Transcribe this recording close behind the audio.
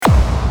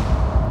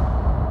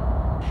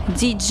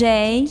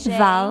DJ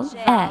Val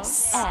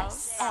S.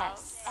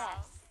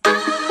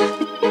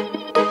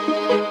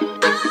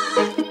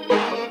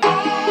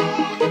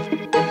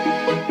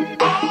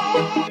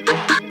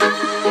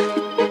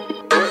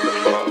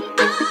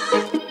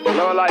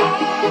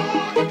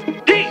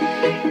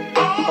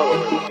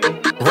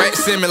 Rat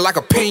simming like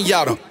a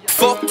pinata.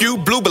 Fuck you,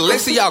 blue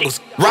Balenciagas.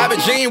 Robert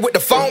Jean with the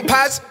phone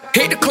pots.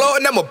 Hit the club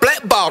and them a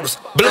black bottles.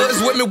 Bloods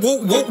with me,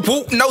 whoop, whoop,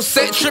 whoop. No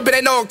set trippin',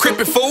 they know I'm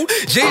crippin' fool.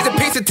 G's a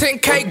piece of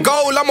 10K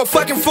gold. I'm a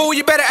fucking fool,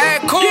 you better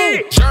act cool.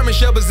 Yeah. German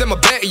shepherds in my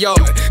backyard.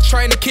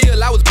 Train to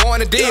kill, I was born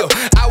to deal.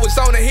 I was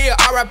on the hill,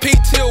 RIP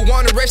till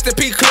one, rest in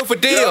peace, Cliff for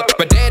deal.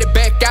 My daddy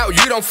back out,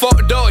 you don't fuck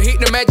the dog. Hit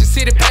the Magic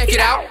City, pack it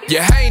out. You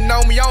hatin'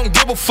 on me, I don't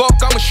give a fuck.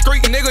 I'm a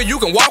street nigga, you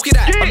can walk it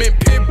out. I'm in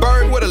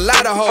Pittsburgh with a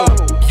lot of hoes.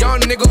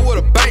 Young nigga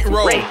with a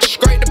bankroll.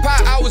 Scrape the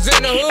pot, I was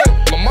in the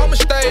hood. My mama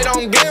stayed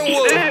on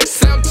Glenwood.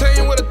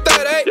 17 with a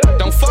 38.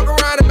 Don't fuck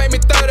around and make me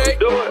 38.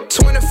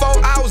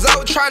 24 hours, I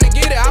was trying to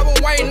get it. I was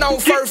waiting on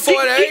first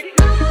 48.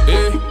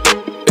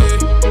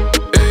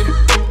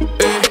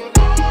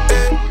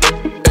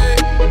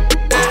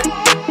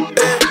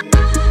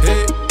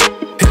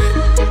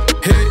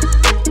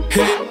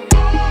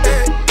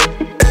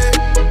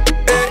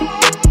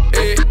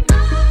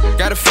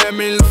 Got a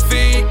family to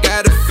feed,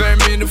 got a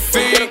family to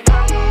feed.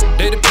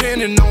 They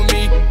depending on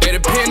me, they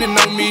depending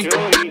on me.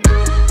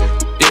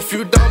 If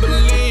you don't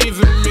believe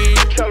in me,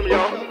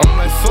 I'm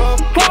like fuck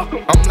you,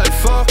 I'm like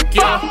fuck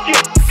you,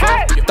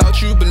 fuck you.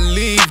 Thought you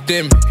believed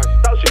in me,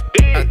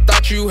 I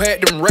thought you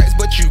had them racks,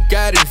 but you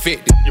got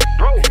evicted.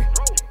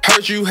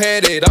 Heard you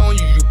had it on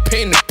you, you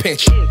pin the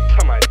pension.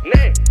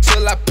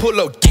 Till I pull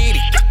up, get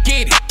it,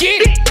 get it,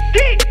 get it.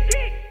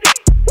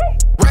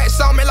 Rats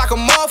on me like a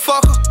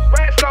motherfucker.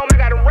 Rats on me,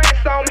 got a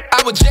rats on me.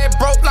 I was jet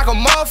broke like a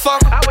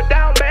motherfucker. I was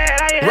down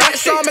bad, I ain't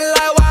rats on me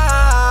like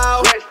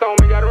wow. Rats on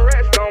me, got a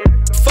rats on me.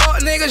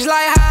 Fuck niggas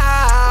like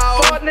how?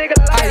 Fuck niggas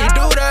like how you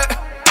do that?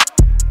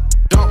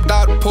 Jumped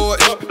out the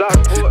porch.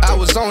 I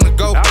was on the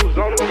go.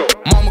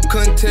 Mama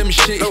couldn't tell me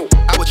shit.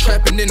 I was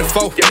trapping in the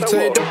fourth. You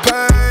take the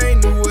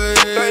pain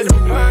away,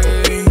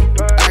 away.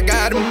 I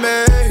got it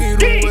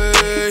made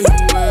away,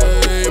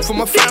 away. For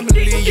my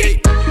family, yeah.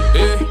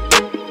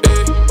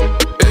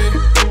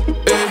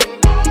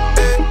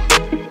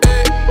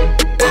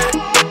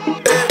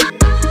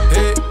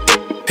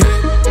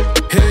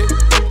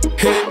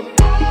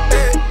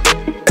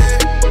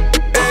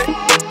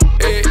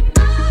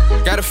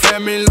 Got a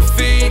family to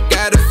feed,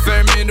 got a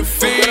family to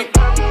feed.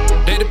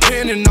 They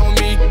depending on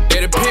me, they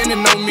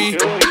depending on me.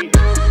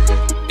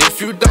 If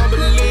you don't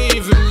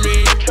believe in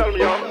me,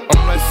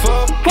 I'm like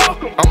fuck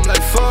you, I'm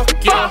like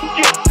fuck you,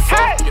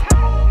 fuck you.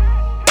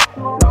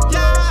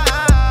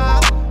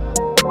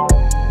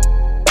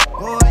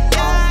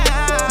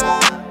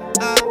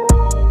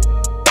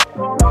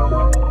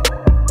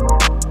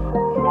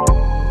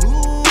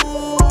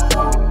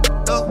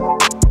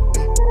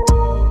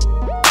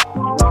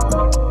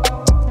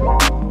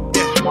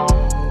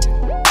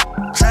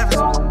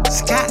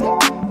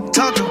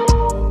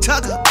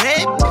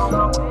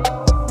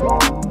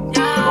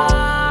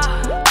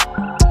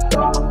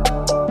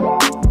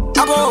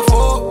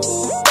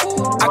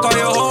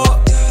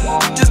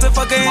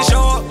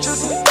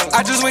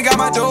 I just went got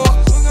my door.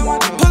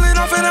 Pulling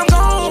off and I'm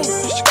gone.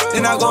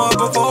 Then I go up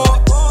before.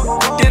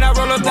 Then I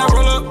roll up, that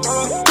roll up.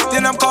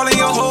 Then I'm calling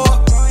your whore.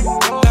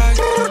 Like,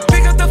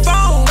 pick up the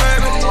phone,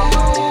 baby.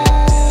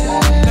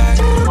 Like,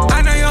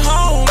 I know you're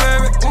home,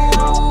 baby.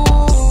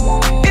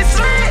 It's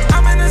lit.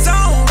 I'm in the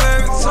zone,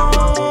 baby.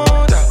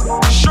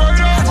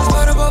 Straight up. I just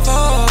put up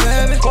before,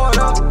 baby.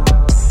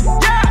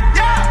 Yeah,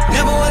 yeah.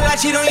 Never will I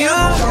cheat on you.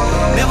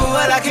 Never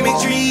will I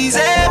commit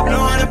treason.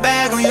 Blowing a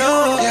bag on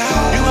you.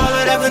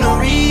 For no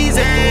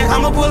reason,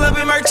 I'ma pull up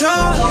in my toe.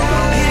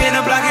 Hitting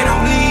the block and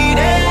I'm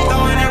bleeding.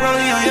 Throwing that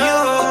rolling on you.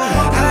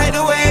 I like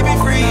the way it be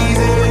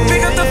freezing.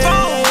 Pick up the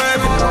phone,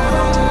 baby.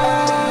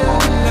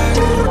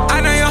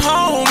 I know you're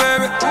home,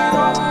 baby.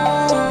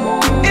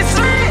 It's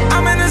lit.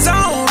 I'm in the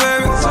zone,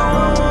 baby.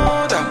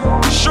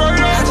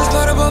 Straight up. I just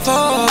put up a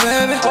phone,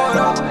 baby.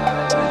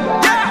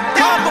 Yeah,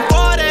 yeah.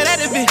 Before that,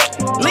 that'd be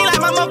lean like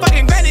my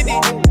motherfucking granny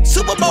did.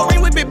 Super Bowl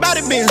ring with big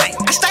body bin.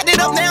 I stacked it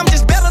up, now I'm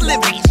just better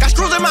living. Got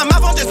screws in my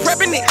mouth, I'm just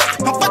prepping it.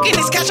 I'm fucking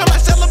this cash on my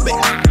celibate.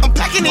 I'm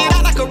packing it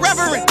out like a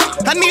reverend.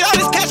 I need all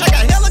this cash, I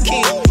got hella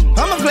kids.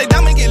 I'ma play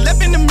dumb and get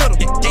left in the middle.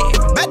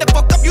 Back the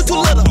fuck up, you too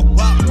little.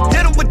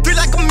 Hit him with three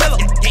like a Miller.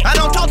 I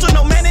don't talk to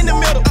no man in the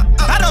middle.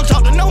 I don't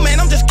talk to no man,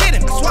 I'm just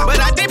kidding. But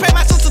I did pay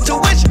my sister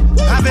tuition.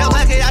 I felt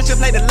like I should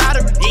play the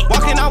lottery.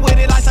 Walking out with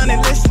it like Sunday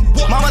listen.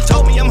 Mama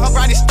told me I'm her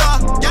brightest star.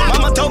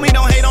 Mama told me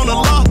don't hate on the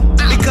law.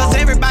 Because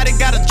everybody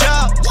got a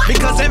job.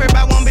 Because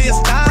everybody wanna be a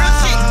star.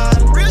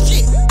 Real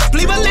shit.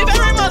 Please believe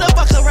every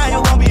motherfucker right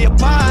here won't be a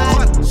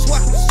part.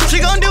 She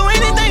gon' do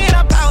anything in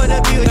her power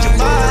to be with your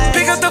vibe.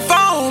 Pick up the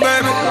phone,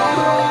 baby.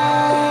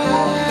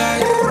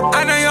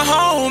 I know you're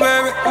home,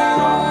 baby.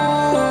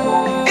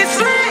 It's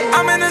lit.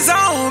 I'm in the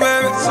zone.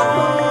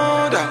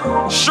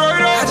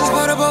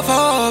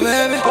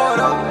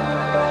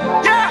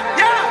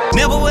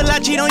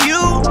 on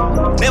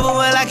you. Never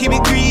will I keep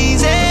it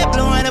greasy.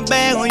 Blowing a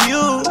bag on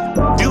you.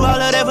 Do all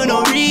of that for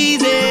no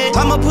reason.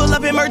 I'ma pull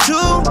up in Mer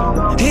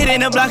 2.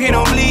 Hitting the block and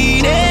I'm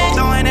bleeding.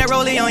 Throwing that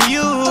rollie on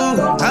you.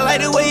 I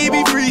like the way you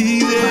be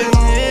breathing.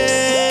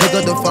 Pick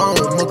up the phone,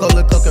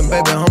 Macaulay Culkin,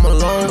 baby, home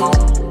alone.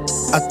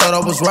 I thought I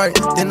was right,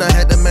 then I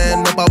had to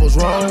man up, I was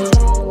wrong.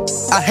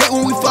 I hate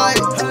when we fight.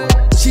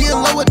 She in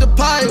love with the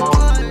pipe.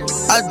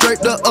 I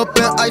draped her up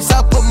in ice,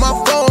 I put my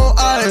phone on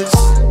ice.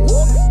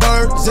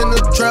 Birds in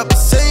the trap,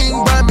 sing,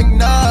 rhyme,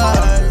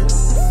 ignite.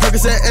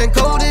 Percocet and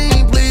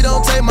codeine, please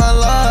don't take my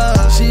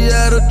life. She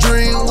had a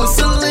dream with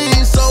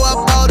Celine, so I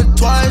bought it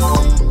twice.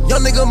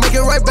 Young nigga make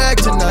it right back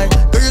tonight.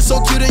 Girl, you're so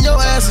cute and your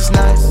ass is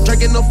nice.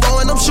 Drinking the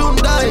phone and I'm shooting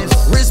dice.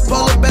 Wrist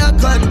polar bear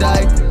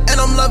Klondike, and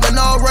I'm loving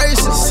all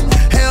races.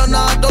 Hell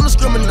nah, don't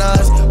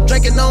discriminate.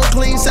 Drinking on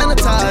clean,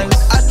 sanitized.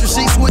 Ostrich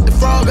sheets with the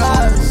frog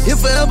eyes.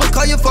 If I ever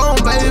call your phone,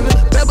 baby,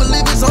 better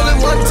believe it's only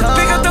one time.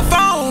 Pick up the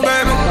phone,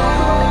 baby.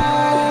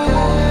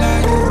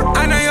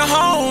 I know you're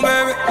home,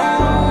 baby.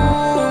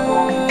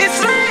 It's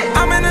lit.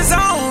 I'm in the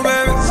zone,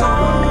 baby.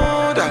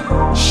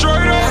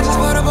 Straight up. I just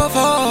put up a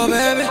phone,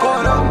 baby.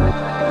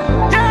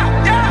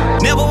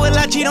 Never will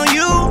I cheat on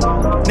you.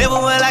 Never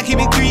will I keep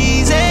it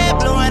greasy.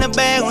 Blowing a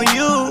bag on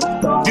you.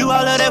 Do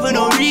all of that for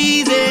no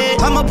reason.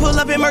 I'ma pull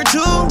up in Mer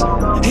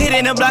 2.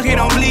 Hitting the block and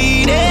I'm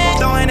bleeding.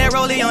 Throwing that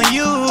rollie on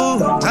you.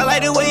 I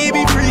like the way you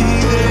be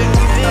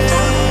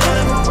breathing.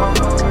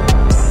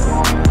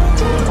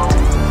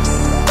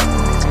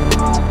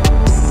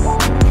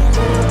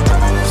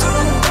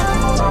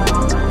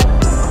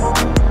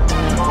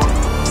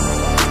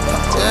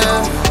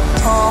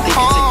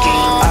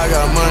 I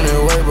got money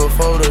way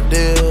before the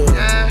deal.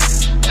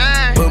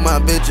 Put my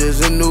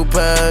bitches in new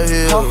pair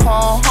heels.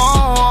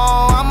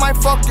 I might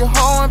fuck your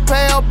hoe and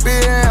pay a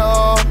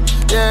bill.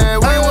 Yeah,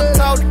 we were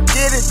taught to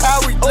get it how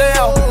we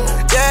live.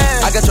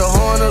 Yeah, I got your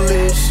hoe on a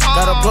leash.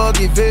 Got a plug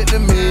in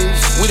Vietnamese.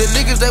 We the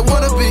niggas that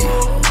wanna be.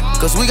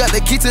 Cause we got the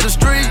key to the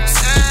streets.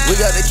 We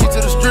got the key to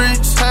the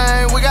streets.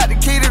 hey, we got the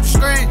key to the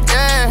street.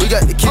 Yeah, We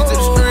got the key to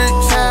the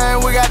streets. hey,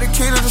 we got the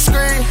key to the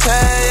street.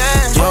 Hey,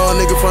 yeah. Young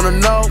nigga from the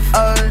north.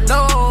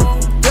 No,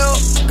 yo.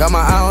 Got my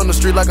eye on the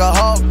street like a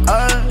hawk.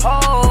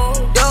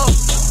 Yo.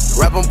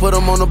 Rap 'em, put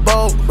 'em on the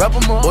boat.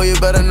 Boy, you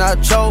better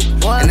not choke.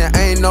 And there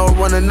ain't no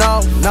running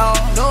off. No.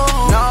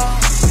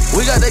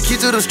 We got that key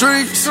to the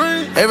streets.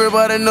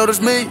 Everybody notice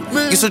me.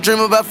 Used to dream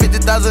about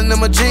 50,000 in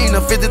my jeans.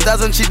 Now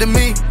 50,000 cheap to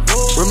me.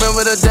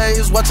 Remember the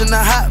days watching the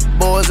Hot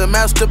Boys and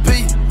Master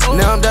P.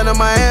 Now I'm down in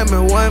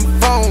Miami. One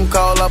phone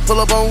call, I pull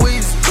up on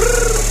Weezy.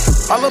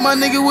 All of my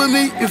niggas with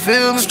me, you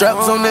feel me?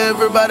 Straps on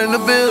everybody in the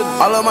building.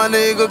 All of my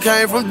niggas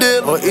came from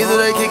Dip, or either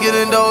they kick it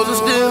indoors or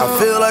still. I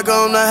feel like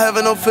I'm not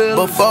having no feeling.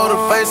 Before the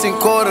facing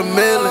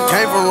 $250,000.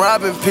 Came from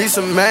robbing piece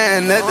of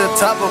man at the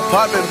top of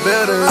popping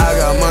buildings. I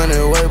got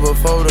money way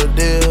before the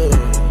deal.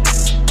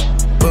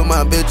 Put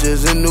my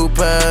bitches in new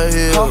pair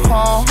heels.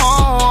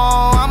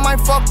 I might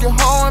fuck your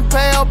hoe and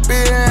pay a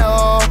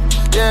bill.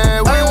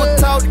 Yeah, we were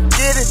taught to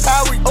get it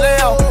how we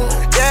live.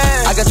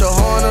 Yeah, I got your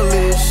hoe on a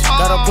leash.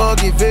 Got a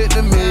plug in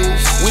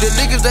Vietnamese. We the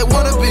niggas that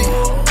wanna be.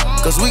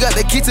 Cause we got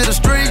the key to the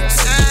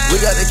streets.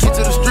 We got the key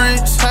to the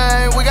streets.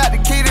 hey, we got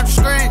the key to the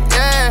street.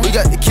 Yeah, We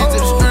got the key to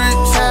the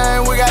streets. hey,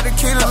 we got the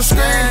key to the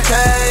street.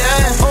 Hey,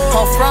 yeah.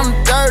 I'm from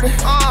dirty.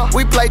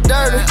 We play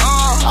dirty.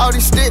 All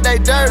these sticks, they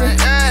dirty.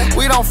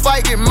 We don't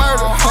fight, get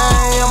murdered.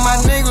 Hey, and my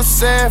niggas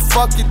said,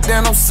 fuck it,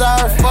 then I'm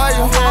sorry for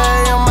you.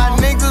 Hey, and my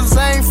niggas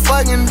ain't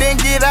fucking, then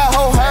get out,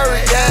 ho,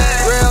 hurry.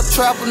 Yeah, real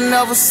trapper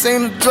never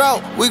seen a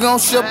drought. We gon'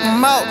 ship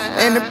them out.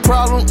 Any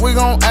problem, we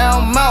gon' air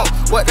them out.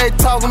 What they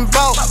talking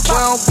about? We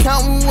don't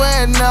count, we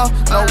win now.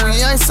 No, we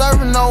ain't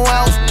serving no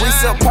ounce. We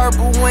sell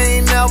purple, we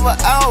ain't never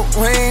out.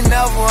 We ain't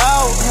never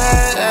out.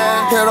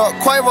 Hey, hit up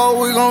Quavo,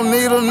 we gon'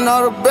 need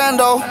another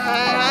bando.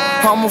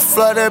 I'ma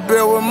flood that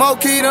bill with more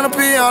key than a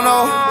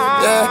piano.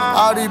 Yeah,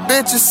 all these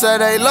bitches say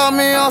they love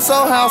me, I'm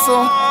so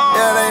handsome.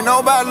 Yeah, they know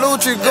about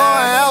Lucci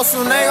going out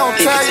soon, they gon'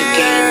 tell you,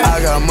 yeah.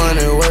 I got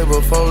money way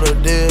before the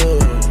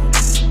deal.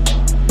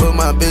 Put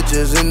my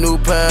bitches in new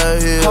pair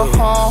heels.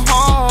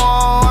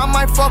 I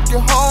might fuck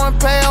your hoe and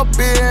pay a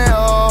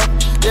bill.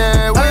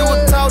 Yeah, we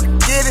were taught to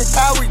get it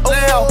how we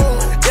live.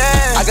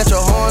 Yeah, I got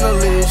your hoe on a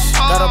leash.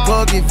 Got a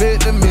plug in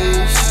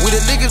Vietnamese. We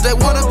the niggas that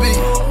wanna be.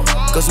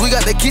 Cause we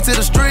got the key to the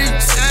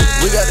streets.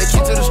 We got the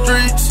key to the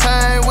streets.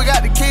 hey, we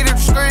got the key to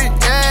the street.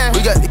 Yeah,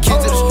 We got the key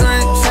to the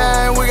streets.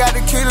 hey, we got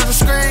the key to the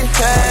street.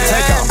 Hey,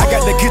 Take out. I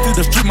got the key to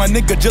the street, my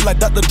nigga, just like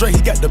Dr. Dre, he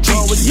got the beat.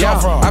 Where you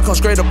come from? I come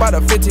straight up out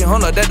of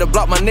 1500, that to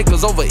block my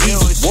niggas over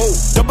east. Whoa,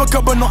 Double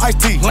cup but no iced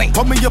tea.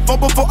 Pour me your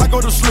phone before I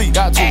go to sleep.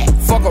 got to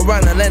fuck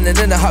around and landed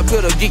in the hot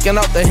pill, geeking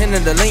out the hen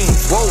and the lean.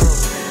 Whoa,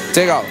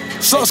 take out.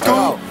 So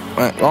school.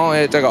 Go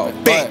ahead, take out.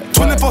 Big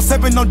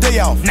 24/7, no day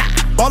off. Nah.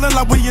 Ballin'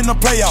 like we in the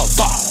playoffs.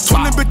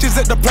 20 bitches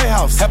at the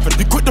playhouse.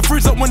 You quit the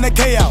freeze up when they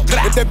K out.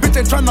 If that bitch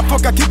ain't tryna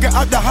fuck, I kick her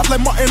out the house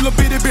like Martin, little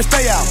bitty bitch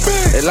stay out.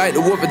 They like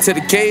to whoop it till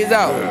the K's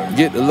out.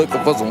 Get to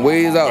looking for some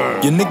ways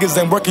out. Your niggas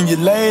ain't working, you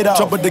laid out.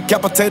 Trouble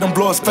decapitate him,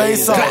 blow his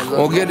face off.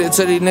 Won't get it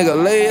till these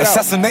niggas laid out.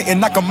 Assassinating,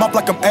 knock him up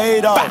like I'm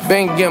Adolf.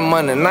 Been getting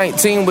money,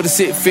 19 with a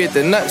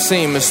 650, nut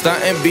seam and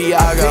stuntin' B.I.P.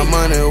 I got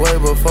money way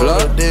before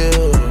the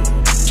deal.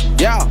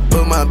 Yeah.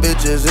 Put my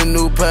bitches in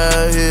new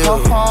pair of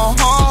heels.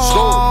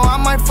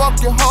 I might fuck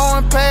your hoe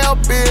and pay a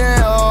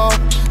bill.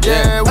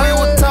 Yeah, we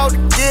were told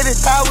to get it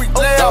how we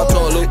live.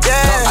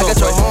 Yeah, I got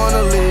your hoe on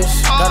the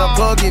leash. Got a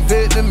plug in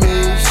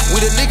Vietnamese.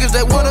 We the niggas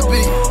that wanna be.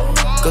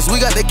 Cause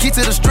we got the key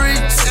to the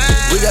streets.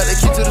 We got the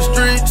key to the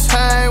streets.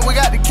 Hey, we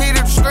got the key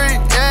to the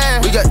street. Yeah,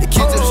 we got the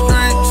key to the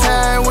streets.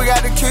 Hey, we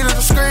got the key to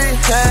the street.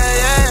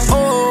 Yeah.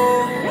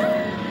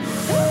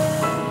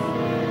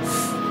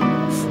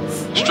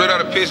 Straight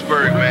out of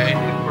Pittsburgh, man.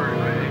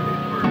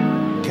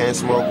 Can't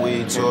smoke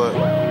weed to it.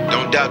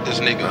 Don't doubt this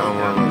nigga.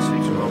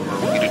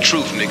 He the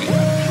truth, nigga.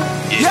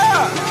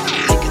 Yeah.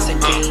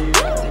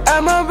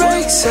 At my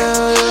bake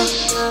sale,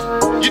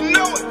 yeah. You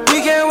know it.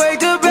 We can't wait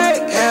to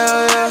bake,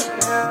 hell yeah.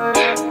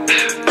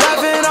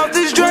 Laughing off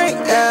this drink,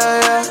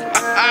 hell yeah.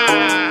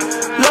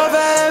 Love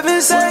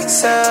having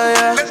sex, hell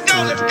yeah. Let's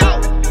go, let's go.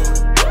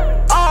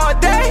 All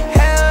day,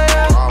 hell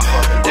yeah. All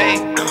fucking day.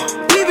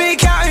 We been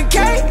counting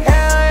cake,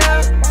 hell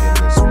yeah.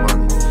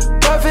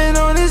 Puffing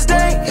on this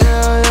day,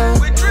 hell yeah.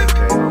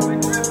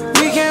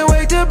 We can't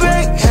wait to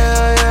bake,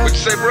 hell yeah. What you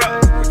say, bro?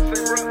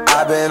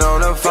 I've been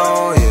on the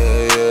phone, yeah.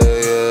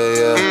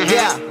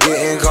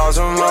 Getting calls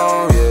from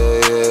home,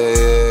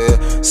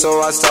 yeah.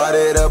 So I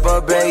started up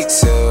a bake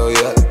sale,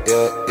 yeah.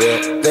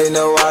 They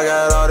know I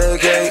got all the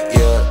cake,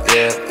 yeah.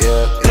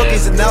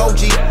 Cookies and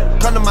OG.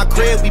 Come to my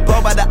crib, we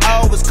blow by the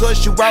hours,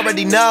 cause you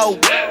already know.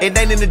 It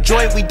ain't in the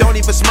joint, we don't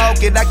even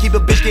smoke it. I keep a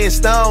bitch getting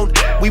stoned.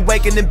 We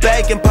waking and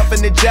baking,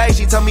 puffing the J.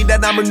 She told me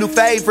that I'm her new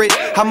favorite.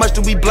 How much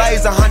do we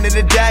blaze? 100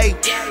 a day.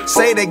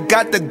 Say they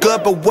got the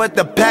good, but what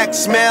the pack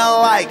smell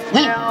like?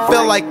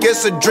 Feel like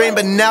it's a dream,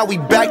 but now we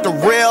back to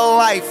real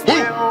life.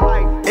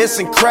 It's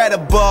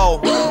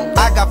incredible.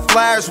 I got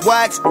flyers,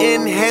 wax,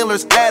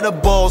 inhalers,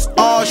 edibles.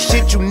 All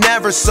shit you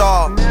never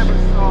saw.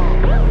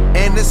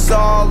 And it's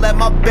all at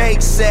my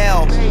bake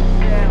sale.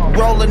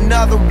 Roll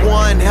another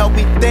one, help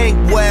me think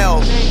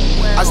well.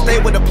 I stay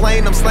with a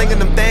plane, I'm slinging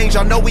them things.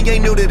 Y'all know we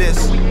ain't new to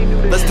this.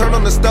 Let's turn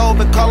on the stove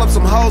and call up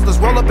some hoes. Let's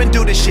roll up and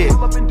do this shit.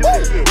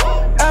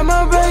 At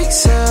my bake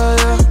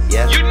sale,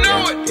 yeah. You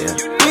know it. Yeah.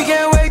 We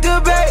can't wait to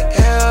bake,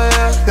 hell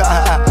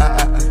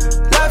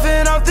yeah.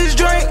 Laughing off this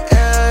drink,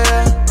 hell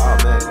yeah. Oh,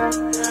 man.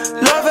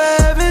 Love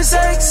having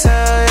sex,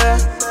 hell yeah.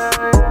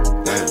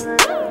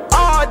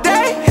 All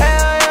day,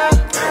 hell yeah.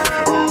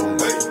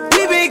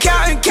 We been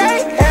counting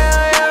cake,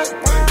 hell yeah.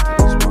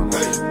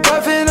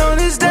 Puffing on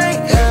this day,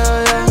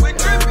 hell yeah.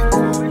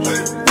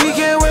 We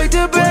can't wait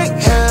to bake,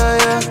 hell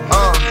yeah.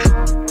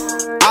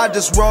 I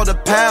just rolled a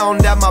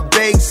pound at my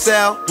bake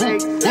sale.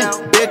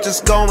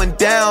 Bitches going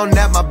down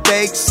at my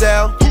bake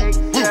sale.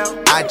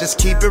 I just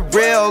keep it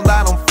real,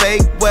 I don't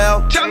fake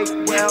well.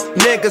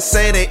 Niggas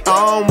say they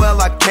own, well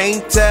I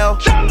can't tell.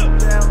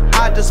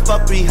 I just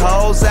fuck 3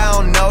 hoes, I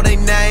don't know they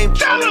name.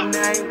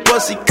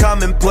 Pussy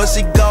coming,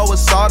 pussy go,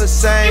 it's all the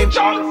same.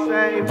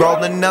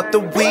 Rolling up the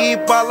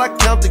weed while I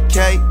count the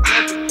cake.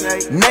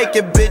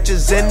 Naked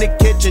bitches in the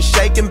kitchen,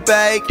 shake and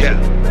bake.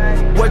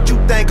 What you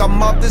think?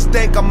 I'm off this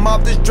dank, I'm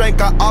off this drink.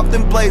 I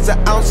often blaze an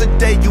ounce a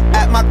day. You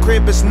at my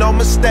crib, it's no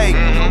mistake.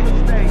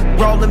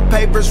 Rolling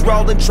papers,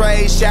 rolling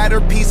trays,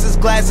 shattered pieces,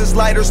 glasses,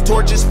 lighters,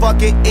 torches,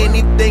 fucking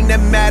anything that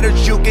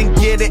matters. You can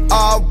get it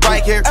all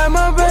right here at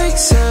my bake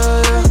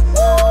sale.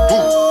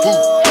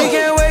 We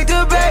can't wait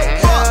to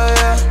bake.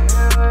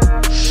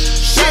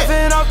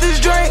 Laughing off this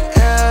drink.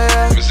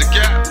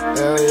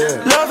 Hell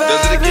yeah. Love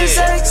having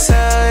sex.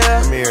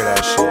 Let me hear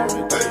that shit.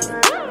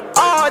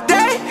 All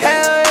day.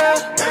 Hell yeah.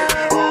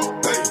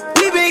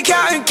 We been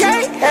counting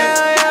cake.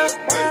 Hell yeah.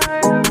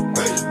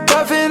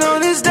 Puffing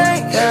on this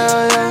day.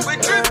 Hell yeah.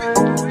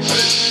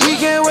 We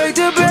can't wait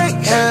to bake.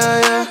 Hell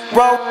yeah.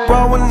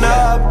 Rolling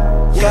up.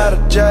 Got a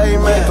J,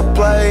 make a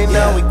play.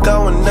 Now we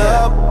going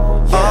up.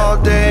 All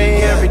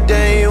day, every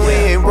day. We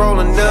ain't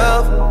rolling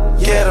up.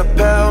 Get a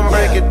pound,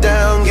 break it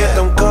down, get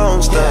them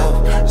cold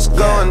stuff. It's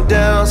going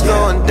down,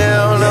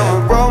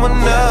 I'm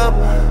rolling up.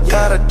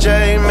 Got a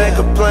J, make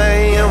a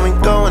play, and we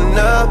going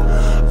up.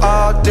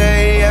 All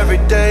day, every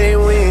day,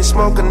 we ain't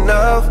smoking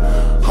enough.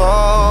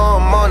 Oh,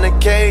 I'm on the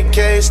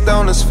KK,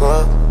 stone as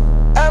fuck.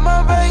 At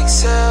my bake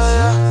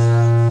sale,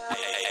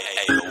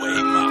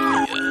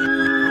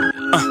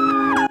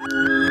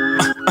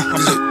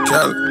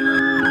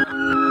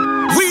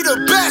 We the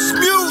best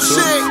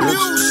music.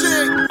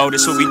 Oh,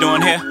 this what we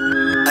doing here?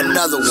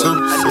 Another one.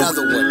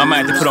 I might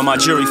have to put on my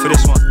jury for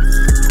this one.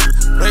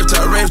 Rave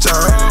talk, oh,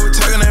 we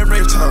talking that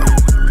rave talk.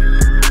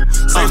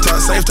 Safe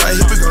talk,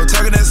 here we go,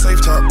 talking that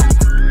safe talk.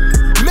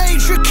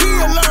 Major key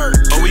alert.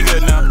 Oh, we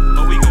good now.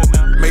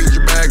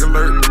 Major bag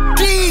alert.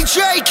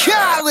 DJ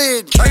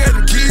Khaled. I got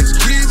them keys.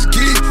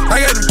 I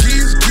got them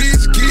keys.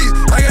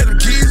 I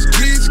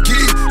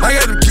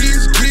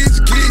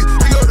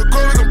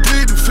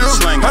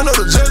I know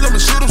the judge, I'ma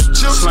shoot him some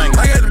chips. Slang.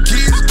 I got them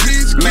keys.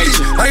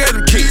 Major. I got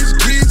them keys.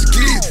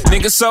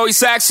 Niggas always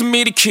asking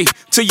me the key.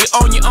 Till you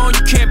own your own,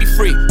 you can't be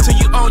free. Till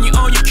you own your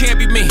own, you can't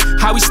be me.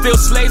 How we still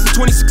slaves in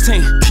 2016.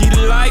 Key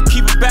to life,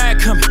 keep a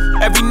bag coming.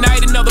 Every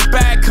night another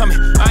bag coming.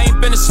 I ain't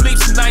been asleep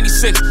since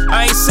 96.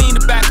 I ain't seen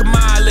the back of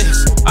my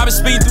eyelids. I've been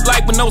speeding through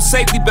life with no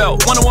safety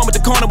belt. 1-on-1 with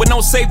the corner with no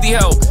safety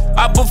help.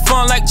 I put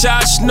fun like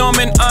Josh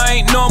Norman.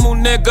 I ain't normal,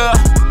 nigga.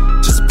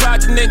 Just a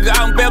project nigga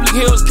out in Beverly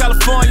Hills,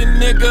 California,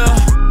 nigga.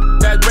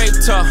 That rape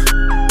talk.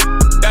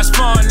 That's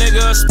fun,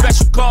 nigga.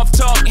 Special golf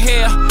talk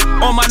here.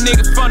 All my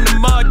niggas from the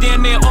mud,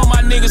 damn near all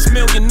my niggas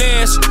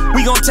millionaires.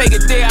 We gon' take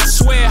it there, I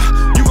swear.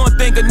 You gon'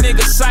 think a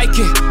nigga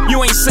psychic.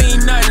 You ain't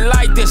seen nothing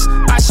like this.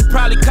 I should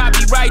probably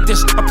copyright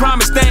this. I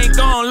promise they ain't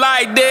gon'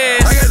 like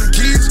this. I got them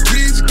keys.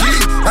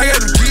 I got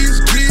them keys.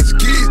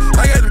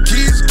 I got them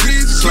keys.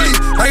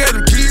 I got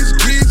them keys.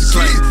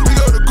 We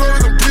go to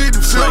court, we gon' plead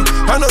the fifth.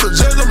 I know the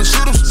judge, I'ma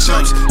shoot him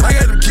some chips. I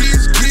got them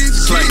keys.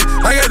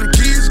 I got them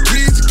keys.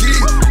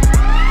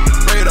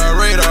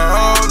 Radar,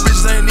 oh,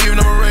 bitches ain't even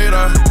on my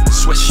radar.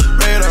 Swish.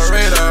 Radar,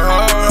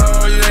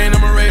 oh, you ain't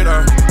on my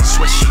radar.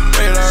 Swish.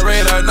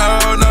 Radar,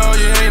 no,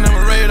 you ain't on my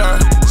radar.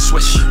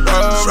 Swish.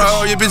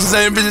 Oh, your bitches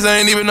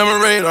ain't even on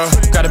my radar.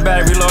 Got a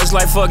battery large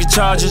like fucking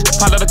charges.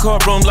 Pile out the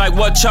courtroom like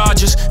what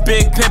charges?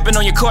 Big pimpin'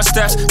 on your court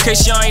steps.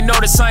 Case y'all ain't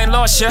noticed, I ain't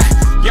lost yet.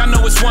 Y'all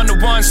know it's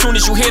 1-to-1 soon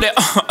as you hit it.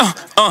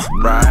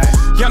 Right.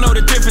 Y'all know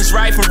the difference,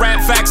 right? From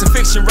rap, facts, and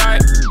fiction,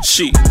 right?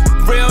 Shit.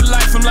 Real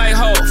life, I'm like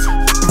Hov.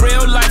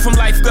 Real life, I'm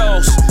life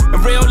goes. In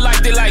real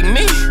life, they like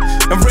me.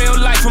 In real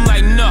life, I'm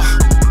like, no.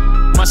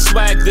 My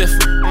swag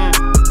different.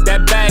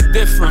 That bag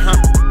different,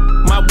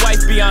 My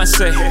wife,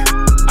 Beyonce.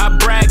 I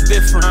brag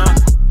different,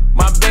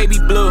 My baby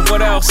blue.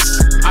 What else?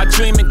 I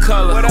dream in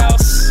color. What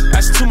else?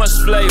 That's too much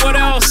flavor. What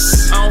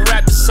else? I don't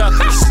rap the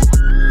suckers.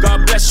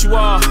 God bless you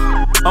all.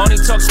 I only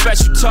talk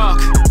special talk.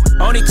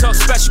 I only talk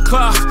special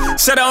clock.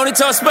 Said I only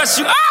talk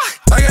special. I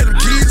got them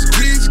keys.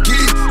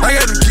 I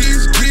got them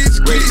keys.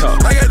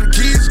 I got them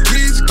keys.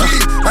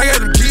 I got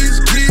them keys.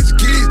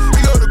 We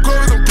go to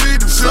court, we gon'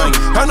 plead the fifth.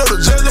 I know the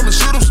judge, I'ma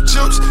shoot him some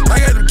chips. I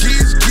got them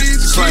keys.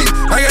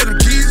 I got them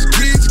keys.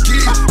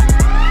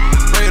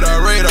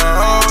 Radar,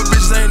 oh,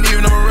 bitches ain't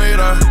even on my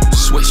radar.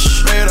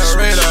 Swish. Radar,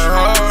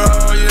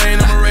 oh, you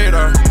ain't on my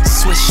radar.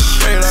 Swish.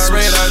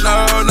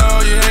 Radar,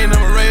 no, you ain't on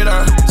my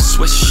radar.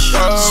 Swish.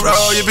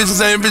 Oh, your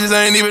bitches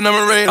ain't even on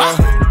my radar.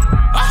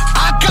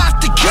 I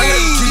got the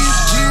keys.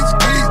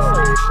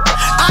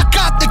 I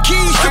got the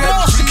keys to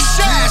more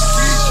success.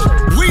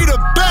 We the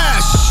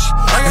best.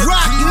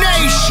 Rock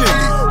Nation.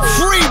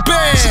 Free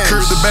band.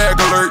 Secure the bag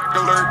alert.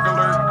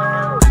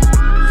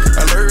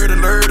 Alert.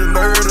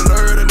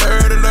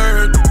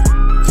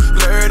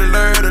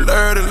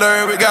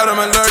 We got them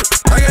alert.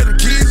 I got them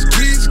keys.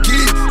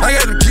 I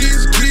got them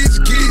keys.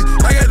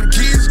 I got them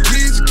keys.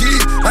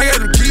 I got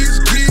them keys.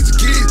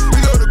 We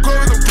go to court,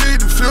 we gon' plead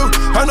the fifth.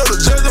 I know the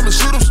judge, I'ma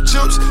shoot him some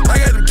chips. I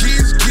got them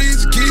keys.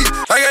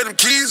 I got them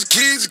keys.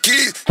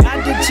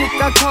 Got the chick,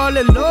 I call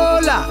it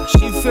Lola.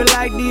 She feel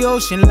like the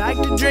ocean, like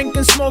to drink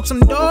and smoke some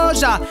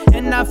Doja.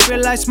 And I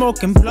feel like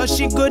smoking, plus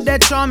she good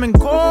at charming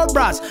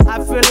cobras. I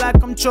feel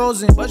like I'm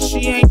chosen, but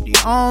she ain't the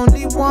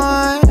only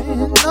one,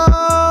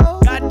 no.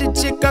 Got the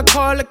chick, I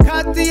call her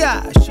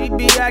Katia. She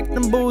be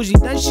acting bougie,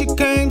 then she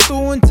came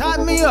through and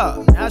tied me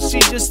up. Now she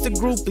just a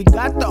groupie,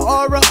 got the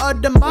aura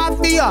of the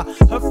mafia.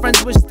 Her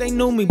friends wish they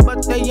knew me,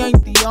 but they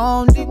ain't the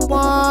only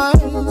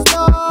ones,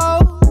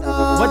 no.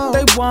 What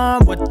they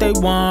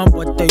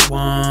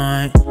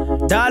want.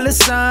 Dollar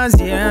signs,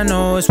 yeah, I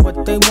know it's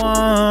what they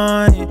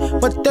want.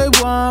 What they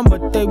want.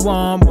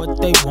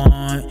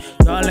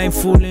 Y'all ain't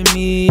fooling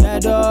me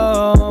at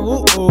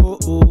all.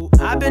 Ooh.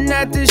 I've been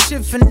at this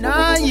shit for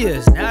 9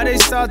 years. Now they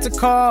start to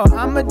call.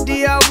 I'm a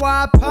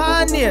DIY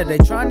pioneer. They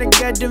tryna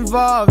get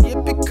involved.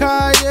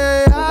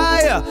 Yippee-ki-yay,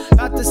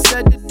 got to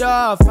set it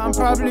off. I'm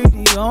probably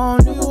the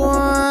only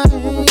one,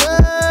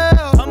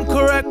 yeah. I'm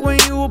correct when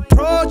you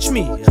approach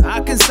me.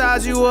 I can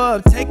size you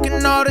up,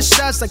 taking all the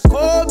shots like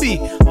Kobe.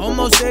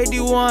 Almost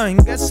 81,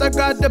 guess I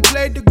got to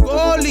play the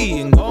goalie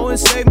and go and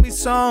save me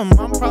some.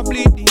 I'm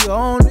probably the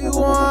only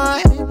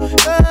one.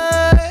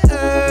 Hey.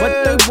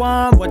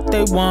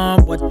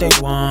 What they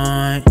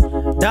want.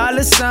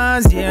 Dollar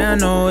signs, yeah, I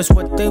know it's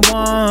what they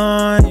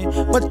want.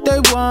 What they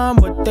want.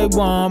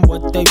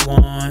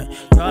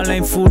 Y'all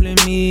ain't fooling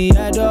me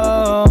at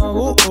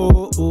all.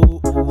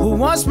 Who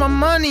wants my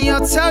money?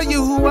 I'll tell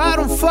you who I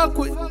don't fuck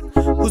with.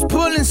 Who's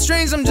pulling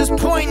strings? I'm just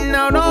pointing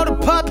out all the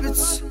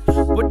puppets.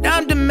 What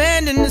I'm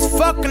demanding is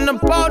fucking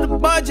up all the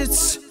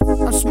budgets.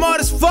 I'm smart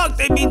as fuck,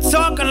 they be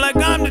talking like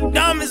I'm the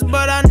dumbest,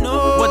 but I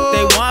know what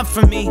they want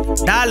from me.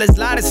 Dollars,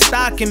 lot of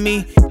stock in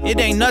me. It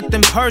ain't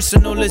nothing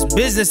personal, it's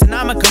business and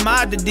I'm a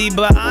commodity.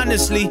 But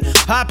honestly,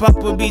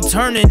 Pop-Up will be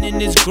turning in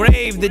his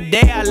grave the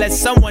day I let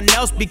someone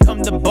else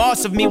become the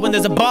boss of me. When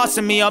there's a boss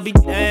of me, I'll be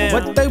damned.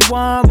 What they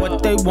want.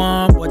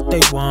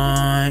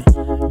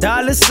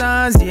 Dollar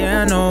signs,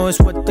 yeah, I know it's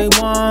what they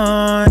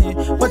want.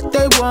 What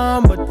they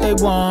want.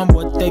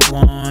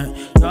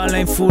 Y'all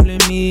ain't fooling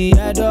me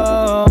at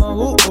all.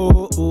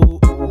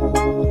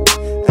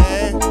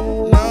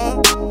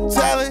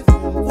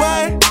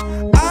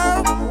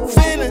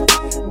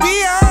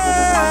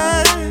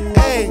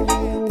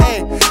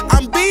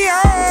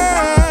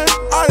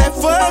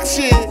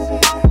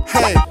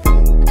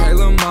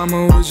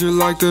 Would you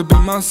like to be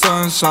my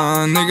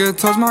sunshine? Nigga,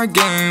 touch my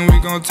game, we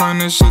gon' turn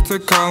this shit to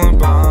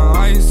Columbine.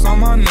 Ice on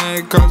my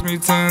neck cost me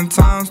 10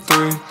 times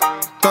 3.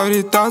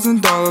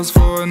 $30,000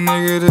 for a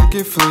nigga to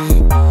get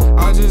free.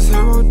 I just hit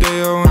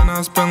Rodeo and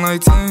I spent like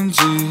 10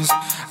 G's.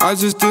 I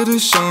just did a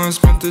show and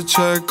spent the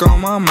check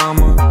on my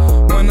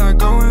mama. When I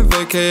go and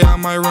vacay, I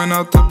might run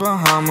out the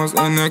Bahamas.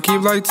 And I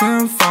keep like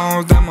 10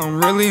 phones, damn,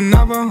 I'm really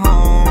never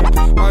home.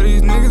 All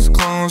these niggas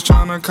clones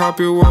tryna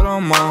copy what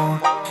I'm on.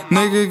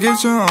 Nigga,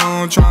 get your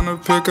own, tryna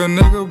pick a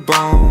nigga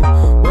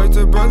bone. Word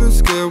to brother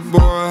Skip, boy,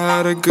 I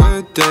had a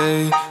good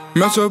day.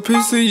 Metro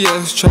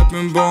PCS,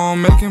 trapping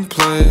bone, making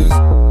plays.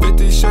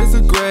 50 shades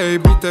of grey,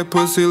 beat that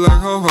pussy like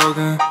Hulk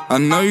Hogan. I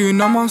know you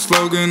know my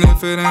slogan,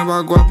 if it ain't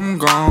about guap, I'm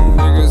gone.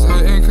 Niggas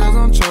hating cause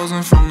I'm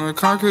chosen from the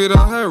concrete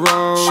I had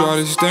rolled.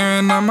 Shorty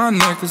staring at my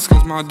necklace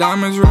cause my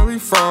diamonds really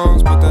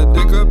froze. Put that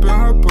dick up in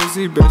her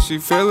pussy, bet she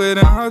feel it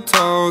in her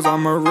toes.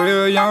 I'm a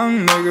real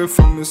young nigga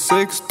from the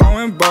 6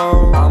 throwing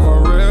balls. I'm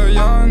a real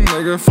young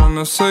nigga from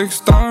the 6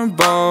 throwing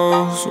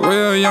balls.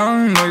 Real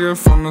young nigga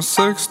from the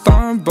 6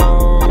 throwing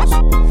balls.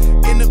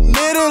 In the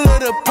middle of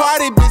the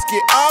party, bitch,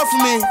 get off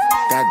me.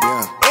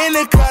 Goddamn. In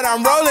the cut,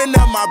 I'm rolling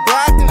up my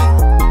broccoli.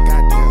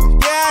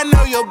 Goddamn. Yeah, I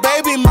know your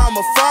baby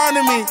mama fond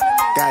of me.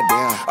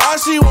 Goddamn. All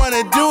she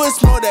wanna do is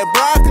smoke that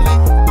broccoli.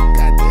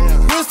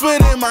 Goddamn.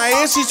 Whispered in my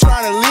ear, she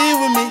tryna leave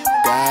with me.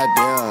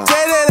 Goddamn.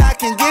 Say that I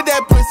can get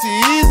that pussy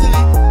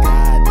easily.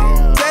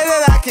 Goddamn. Say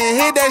that I can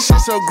hit that shit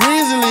so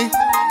greasily.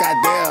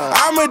 Goddamn.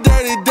 I'm a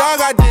dirty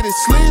dog, I did it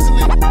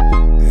sleazily.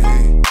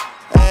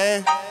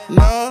 Hey,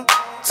 no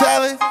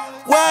telling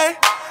what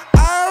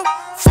I'm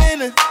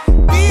finna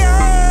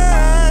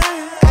beyond.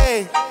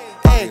 Hey,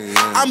 hey,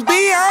 I'm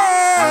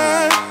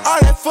beyond all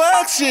that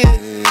fuck shit.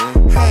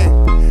 Hey,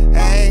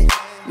 hey,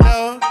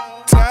 no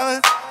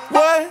telling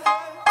what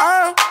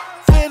I'm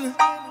finna.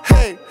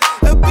 Hey,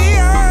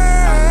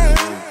 beyond.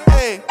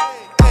 Hey,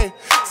 hey,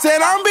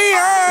 said I'm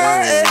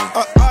beyond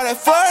all that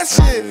fuck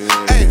shit.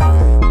 Hey.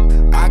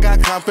 I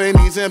got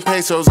companies and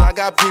pesos, I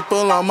got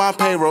people on my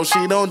payroll.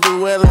 She don't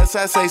do it unless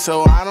I say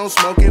so. I don't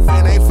smoke if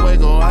it ain't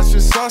fuego. I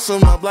should sauce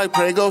them up like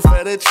Prego,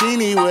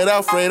 fettuccine with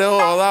Alfredo.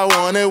 All I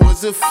wanted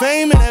was the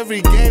fame in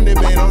every game they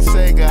made on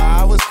Sega.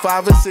 I was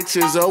 5 or 6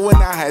 years old when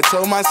I had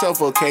told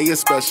myself, okay, you're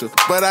special,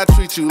 but I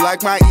treat you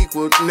like my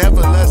equal,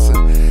 never lesser.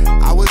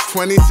 I was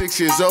 26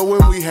 years old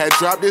when we had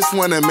dropped this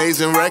one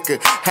amazing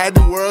record. Had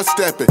the world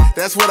stepping,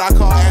 that's what I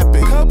call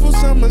epic. Couple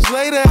summers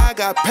later, I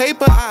got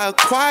paper. I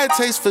acquired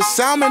taste for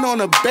salmon on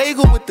a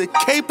bagel with the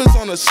capers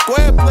on a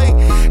square plate.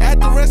 At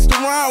the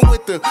restaurant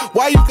with the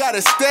why you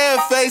gotta stare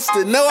face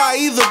to know I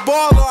either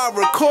ball or I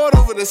record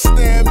over the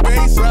stand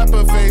bass.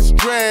 Rapper face,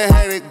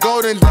 dread-headed,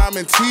 golden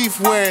diamond teeth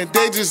wearing.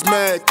 They just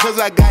mad cause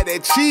I got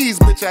that cheese,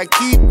 bitch, I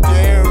keep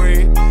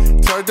daring.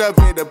 Turned up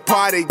at the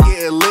party,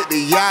 getting lit to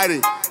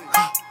yachty.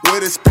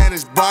 With a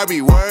Spanish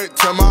Barbie, word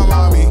to my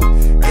mommy.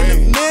 In the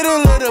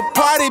middle of the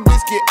party,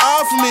 bitch, get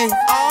off me.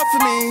 Off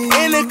me.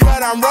 In the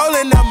cut, I'm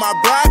rolling up my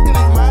broccoli.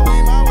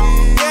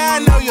 Yeah,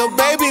 I know your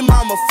baby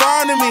mama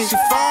fond of me. She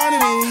fond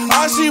of me.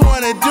 All she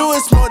wanna do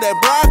is smoke that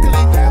broccoli.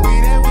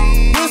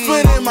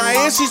 Whispered in my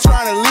ear, she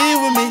tryna leave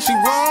with me. She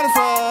wanna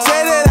fuck.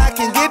 Say that I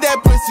can get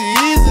that pussy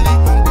easily.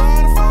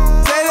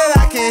 Say that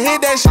I can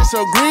hit that shit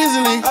so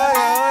greasily.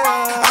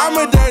 I'm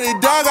a dirty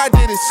dog, I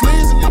did it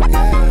sleazily.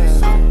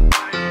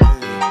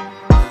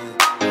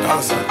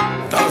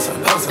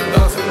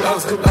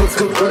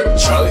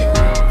 Charlie,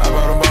 I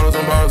bought them bottles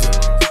on bottles.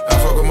 I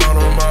fuck them all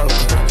on models.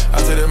 I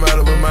take that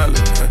matter with Miley.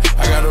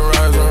 I got them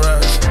rise on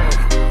rise.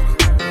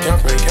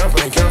 Campaign,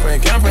 campaign, campaign,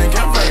 campaign,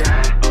 campaign.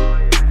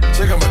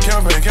 Check out my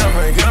campaign,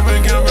 campaign,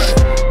 campaign, campaign.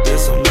 Did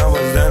some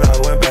numbers, then I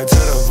went back to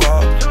the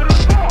vault.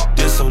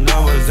 Did some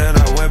numbers, then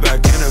I went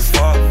back in and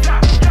fought.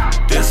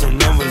 Did some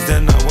numbers,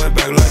 then I went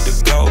back like the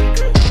GOAT.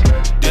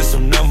 Did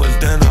some numbers,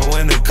 then I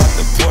went and caught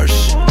the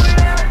Porsche.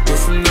 Did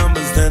some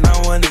numbers, then I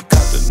went and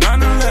caught the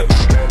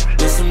 911.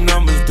 Did some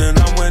numbers, then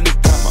I went and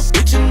caught my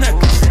bitch a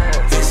necklace.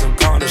 Hit some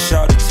corner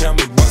shot to tell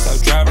me boss I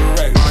was driving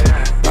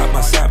reckless. By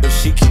my side, but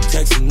she keep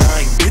texting,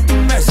 I ain't get the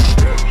message.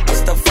 I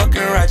stop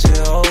fucking ratchet,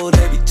 oh,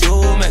 they be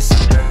too messy.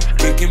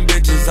 Kicking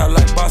bitches out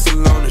like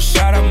Barcelona,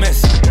 shot I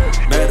Messi.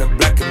 Met a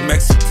black and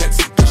Mexican,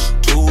 Texas, but she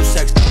too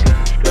sexy.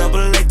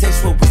 Double latex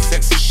for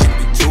sexy, shit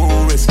be too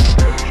risky.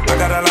 I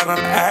got a lot on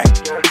the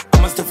act,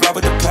 I must have fly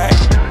with the pack.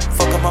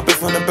 Fuck up my bitch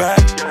from the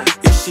back,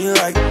 yeah, she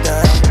like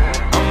that.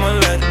 I'ma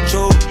let it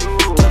choke,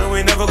 tell her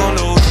we never gon'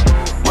 lose.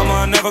 Mama,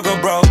 I never go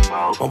broke,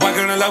 my white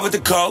girl in love with the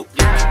coke.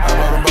 I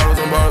bought them bottles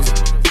on bottles,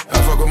 I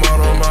fuck them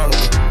all on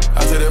models.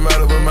 I take that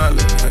matter with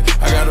Miley,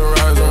 I got the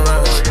rise on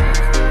rise.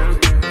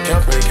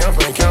 Campaign,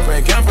 campaign,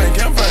 campaign, campaign,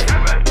 campaign.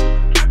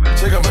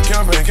 Check out my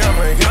campaign,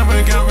 campaign,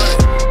 campaign, campaign.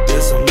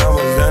 Did some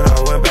numbers, then I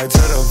went back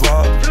to the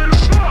vault.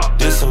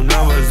 Did some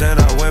numbers, then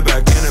I went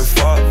back in and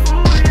fought.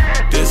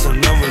 Did some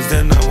numbers,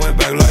 then I went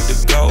back like the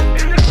GOAT.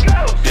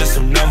 Did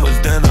some numbers,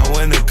 then I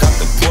went and caught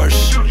the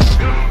Porsche.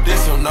 Did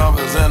some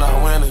numbers and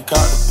I went and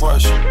caught the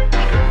Porsche.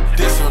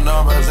 Did some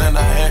numbers and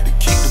I had to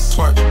keep the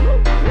torch.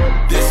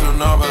 Did some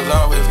numbers,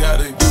 always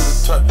gotta do the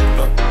touch.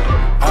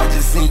 I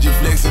just seen you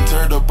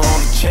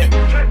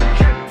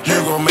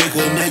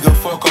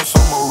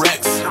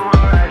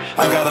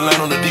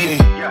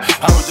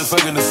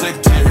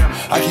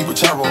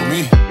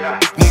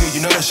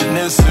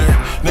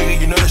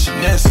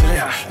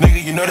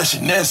that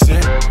shit nasty.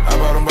 I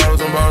bought them bottles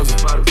on bottles.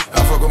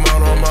 I fuck them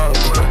all on models.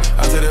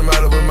 I take them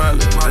out of a mile.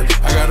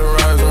 I got them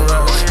rides on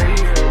rides.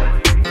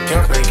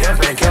 Campaign. Check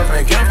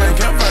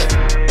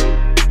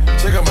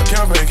out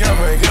my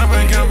campaign.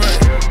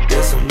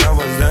 Did some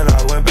numbers, then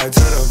I went back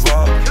to the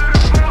vault.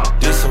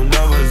 Did some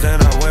numbers, then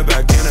I went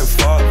back in and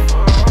fought.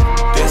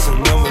 Did some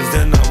numbers,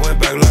 then I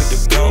went back like the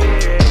GOAT.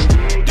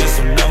 Did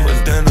some numbers,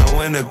 then I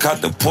went and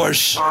caught the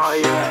Porsche.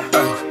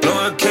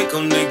 Blowing cake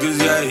on niggas,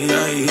 yeah.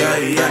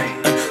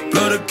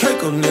 Blow the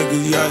cake on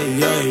niggas,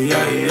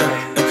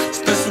 yeah.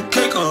 Spit some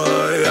cake on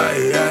her,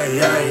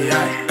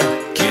 yeah.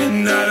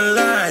 Getting out of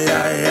line,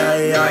 yeah.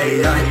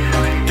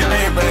 Get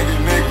ain't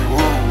banging, nigga,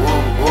 whoa.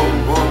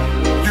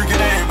 You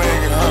get ain't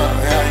banging, huh,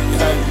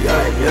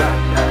 yeah.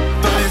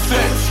 30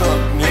 cents up,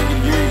 nigga,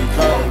 you ain't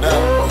calm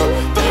down.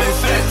 30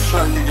 cents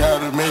up, you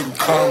gotta make it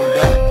calm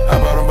down. I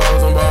bought them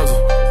bottles on bottles.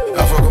 I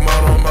fuck them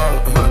all on models.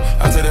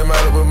 I take them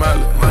out of a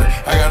mile.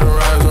 I got them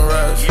rides on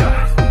rides.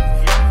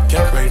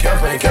 Campaign.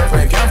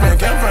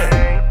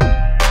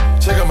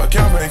 Check out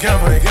my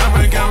campaign.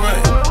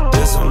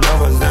 Did some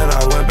numbers, then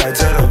I went back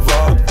to the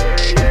vault.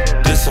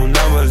 Did some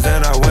numbers,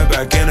 then I went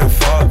back in and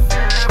fought.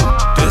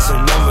 Did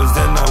some numbers,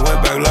 then I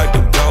went back like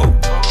the GOAT.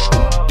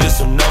 Did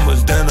some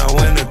numbers, then I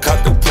went and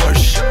caught the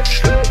Porsche.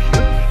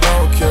 I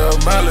don't care,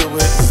 Miley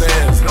with the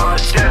sands. I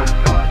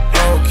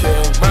don't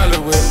care, Miley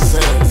with the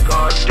sands.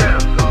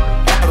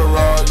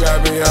 Adderall got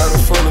me out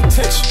of full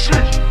attention.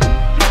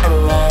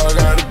 Adderall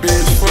got a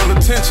bitch full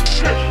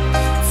attention.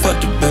 Fuck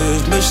the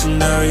bitch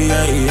missionary,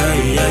 yeah.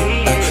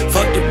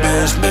 Fuck the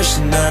bitch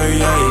missionary,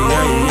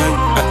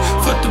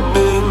 yeah. Fuck the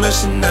bitch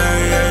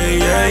missionary,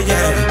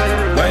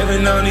 yeah.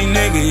 Waving on these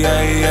niggas,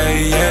 yeah.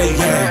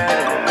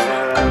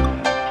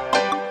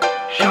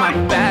 In my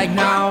bag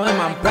now.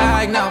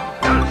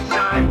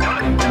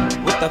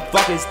 What the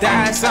fuck is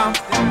that song?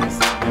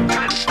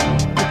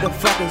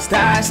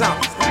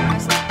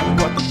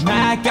 Got the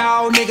mag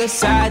out, nigga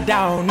side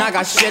down. I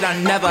got shit I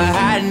never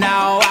had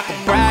now. I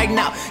can brag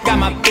now. Got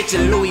my bitch a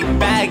Louis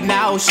bag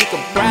now. She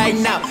can brag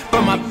now.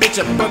 But my bitch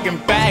a Birkin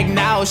bag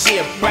now. She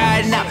a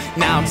bride now.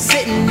 Now I'm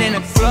sitting in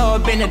a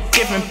club in a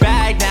different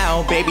bag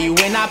now. Baby,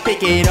 when I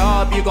pick it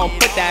up, you gon'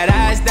 put that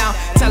ass down.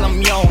 Tell him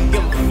you don't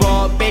give a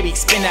fuck, baby,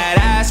 spin that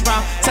ass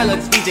round. Tell her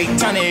DJ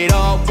turn it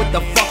up. What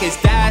the fuck is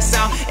that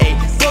sound? Ayy,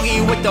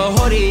 boogie with the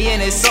hoodie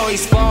and it's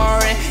always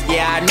foreign.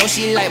 Yeah, I know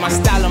she like my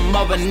style, of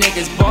mother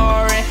niggas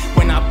boring.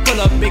 When I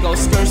pull up, big ol'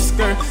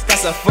 skirt,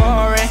 that's a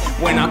foreign.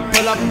 When I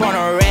pull up on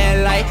a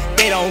red light,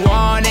 they don't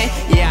want it.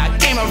 Yeah, I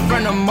came up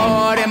from the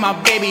mud and my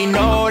baby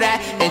know that.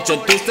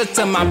 Introduced her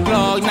to my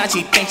plug, now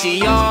she thinks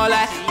she all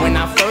that. When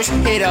I first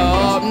hit her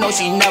up, no,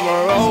 she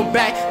never rolled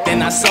back.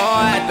 Then I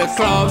saw her at the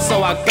club,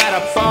 so I got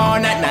up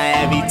on that. Now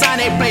every time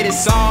they play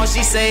this song,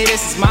 she say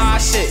this is my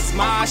shit,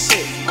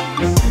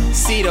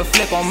 See the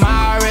flick on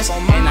my wrist,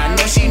 and I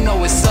know she know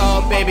what's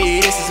up, baby,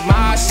 this is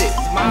my shit,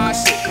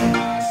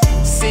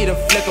 See the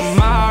flick of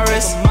my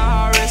wrist.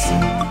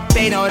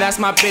 They know that's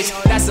my bitch,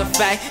 that's a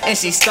fact. And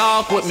she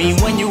stalk with me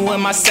when you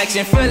in my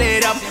section. Fill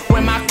it up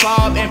when my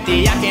club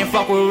empty. I can't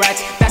fuck with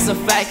rats, that's a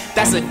fact.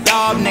 That's a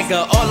dog,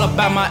 nigga, all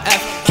about my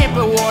F. Can't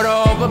put water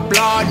over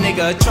blood,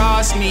 nigga,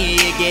 trust me,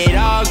 it get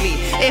ugly.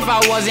 If I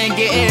wasn't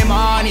getting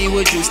money,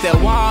 would you still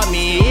want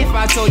me? If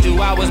I told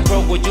you I was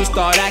broke, would you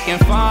start acting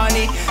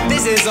funny?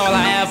 This is all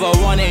I ever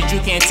wanted, you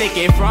can't take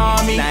it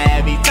from me. Now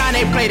every time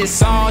they play this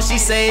song, she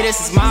say this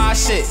is my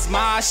shit,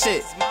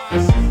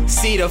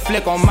 See the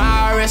flick on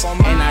my wrist,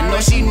 and I know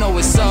she know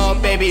what's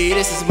up, baby,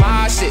 this is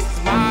my shit,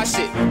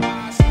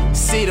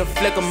 See the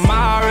flick of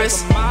my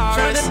wrist.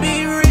 Tryna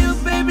be real,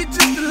 baby,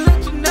 just to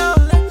let you know.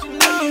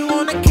 You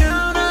wanna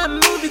count up,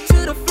 move it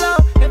to the floor.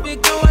 If you're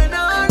going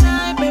all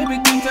night, baby,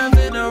 3 times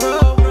in a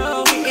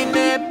row. Hitting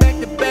that back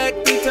to back,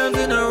 3 times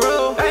in a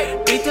row.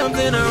 3 times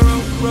in a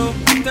row,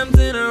 3 times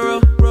in a row,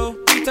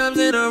 3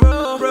 times in a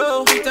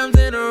row, 3 times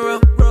in a row,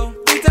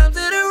 3 times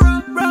in a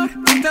row,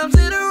 3 times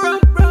in a row,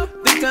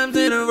 3 times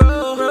in a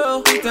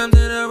row, 3 times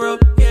in a row,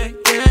 yeah.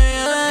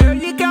 Girl,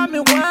 you got me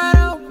wide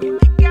open.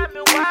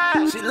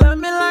 She love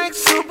me like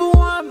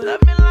Superwoman.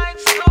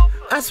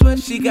 I swear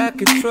she got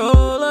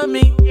control of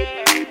me.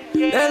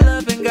 That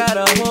loving got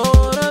a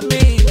hold of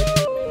me.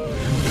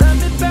 Love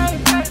me, babe.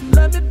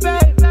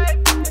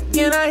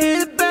 Can I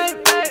hit it,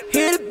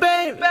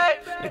 babe?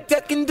 Like I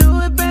can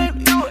do it,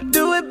 baby.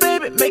 Do it,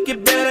 baby. Make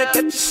it better.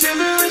 Got you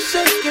shivering,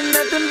 shaking,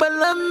 nothing but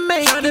love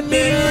me. Tryna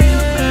be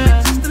real, baby,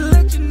 just to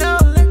let you know.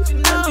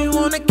 If you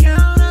wanna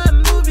count up,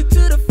 move it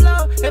to the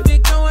floor. If you're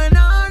going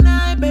all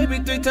night, baby,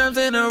 3 times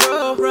in a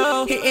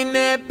row. Hitting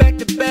that back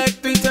to back,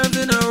 3 times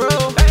in a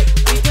row.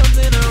 3 times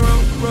in a row,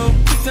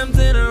 3 times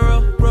in a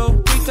row,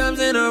 3 times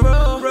in a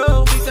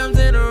row, 3 times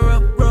in a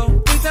row,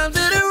 3 times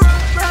in a row,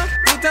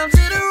 3 times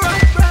in a row,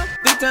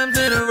 3 times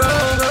in a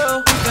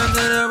row, 3 times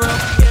in a row,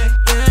 yeah.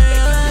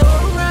 Go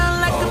around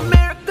like a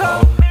miracle,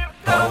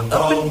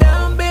 up and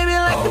down, baby,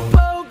 like a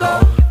pogo.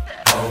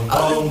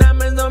 All the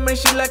diamonds on me,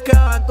 she like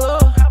how I glow.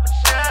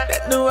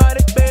 That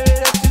neurotic, baby,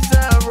 that's just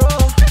how I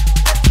roll.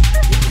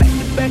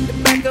 Back to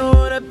back, I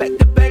want her back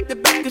to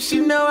back, cause she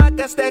know I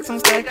got stacks on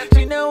stacks.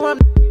 She know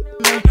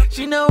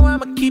She know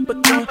I'ma keep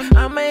it going.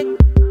 I make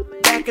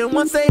back and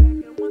once they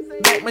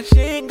back, but she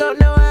ain't gon'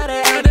 know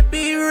how to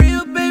be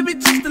real, baby.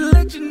 Just to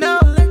let you know.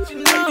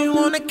 If you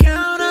wanna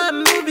count up,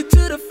 move it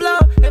to the floor.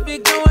 If you're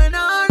going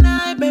all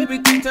night, baby,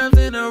 3 times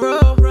in a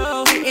row.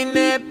 Hitting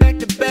that back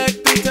to back,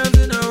 3 times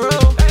in a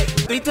row.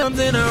 3 times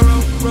in a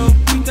row,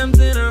 3 times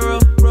in a row,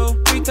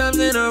 3 times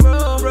in a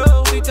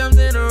row, 3 times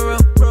in a row,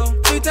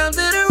 3 times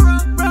in a row,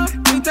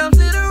 3 times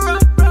in a row,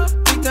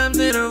 3 times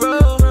in a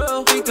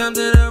row, 3 times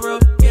in a row,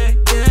 yeah.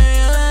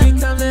 3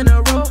 times in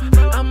a row,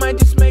 I might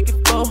just make it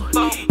 4.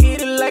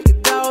 Hit it like a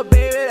dog,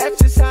 baby, that's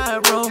just how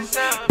I roll.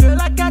 Girl,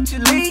 I got you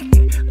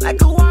leaking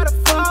like a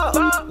waterfall.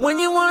 When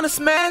you wanna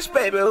smash,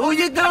 baby, who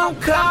you gon'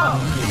 call?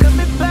 Come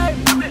here,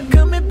 baby,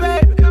 come here,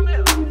 baby.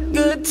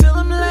 Good till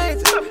I'm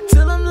lazy,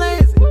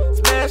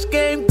 Smash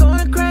game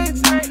going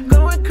crazy.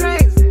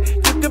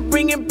 You can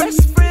bring your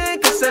best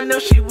friend, cause I know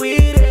she with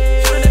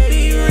it. Tryna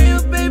be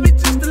real, baby,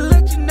 just to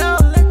let you know.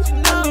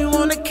 If you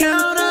wanna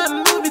count up,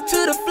 move it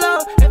to the floor.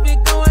 If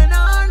you're going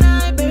all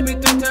night, baby,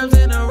 3 times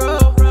in a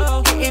row.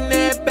 Hitting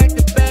that back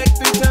to back,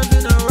 3 times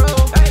in a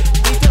row.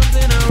 3 times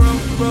in a row,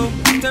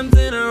 3 times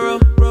in a row,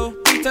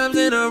 3 times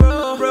in a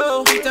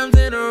row, 3 times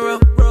in a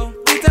row,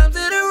 3 times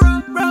in a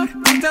row,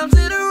 3 times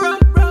in a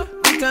row,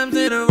 3 times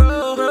in a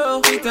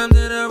row, 3 times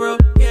in a row,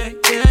 yeah.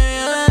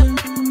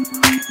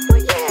 Well,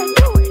 yeah,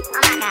 do it.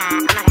 Oh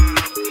my god.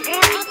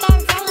 Girl, ain't that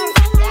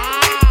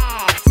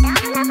yes.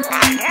 Don't look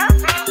like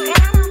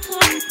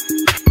girlfriend,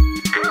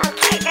 girl, I don't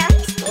care, girl,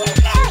 you still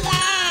girl,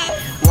 yes.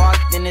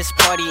 Walked in this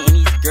party and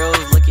these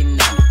girls looking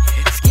at me.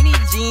 Skinny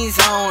jeans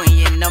on and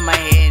you know my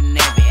head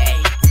nappy.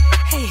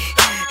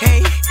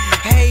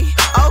 Hey,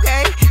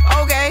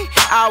 okay.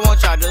 I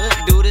want y'all to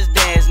do this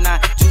dance now.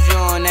 Juju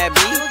on that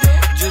beat,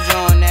 juju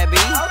on that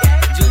beat,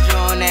 juju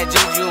on that,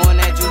 juju on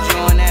that, juju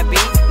on that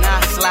beat.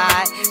 Now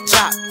slide,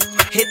 drop,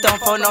 hit them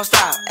for no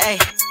stop, ayy.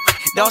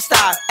 Don't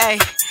stop, ayy.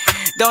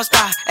 Don't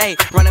stop, ayy.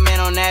 Run a man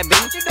on that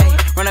beat,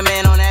 ayy. Run a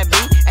man on that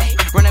beat,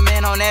 ayy. Run a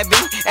man on that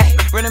beat,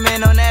 ayy. Run a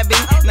man on that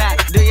beat. Now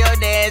do your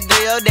dance, do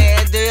your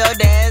dance, do your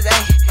dance,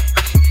 ayy.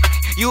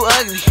 You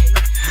ugly,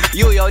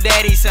 you your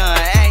daddy's son,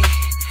 ayy.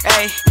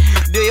 Ayy,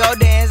 do your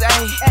dance,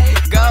 ayy.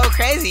 Go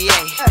crazy,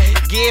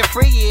 ayy. Get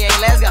freaky,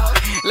 ayy. Let's go.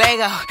 Let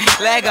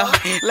go.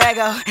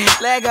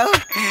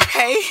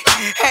 Hey.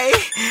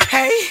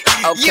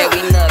 Okay,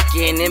 we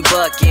knuckin' and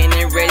buckin'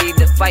 and ready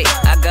to fight.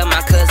 I got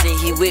my cousin,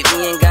 he with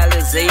me and got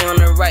Lizzie on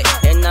the right.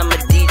 And I'm a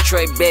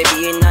Detroit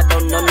baby and I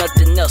don't know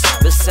nothing else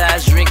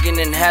besides drinking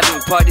and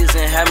having parties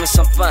and having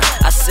some fun.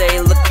 I say,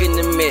 look in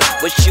the mirror,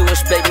 what you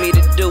expect me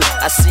to do?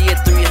 I see a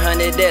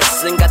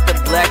 300S and got the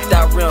blacked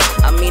out rim.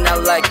 I mean, I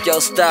like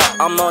your style,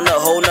 I'm on a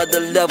whole nother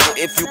level.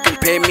 If you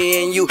compare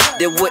me and you,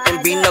 there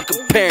wouldn't be no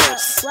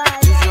comparison.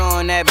 Juju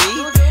on that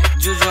beat,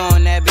 juju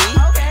on that beat,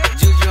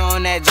 juju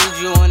on that,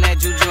 juju on that,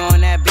 juju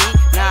on that beat.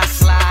 Now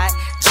slide,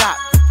 drop,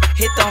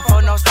 hit them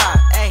for no stop,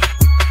 ayy.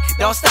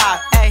 Don't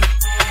stop, ayy.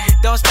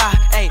 Don't stop,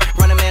 ayy.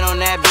 Run a man on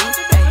that beat,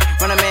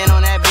 ayy. Run a man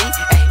on that beat,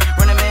 ayy.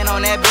 Run a man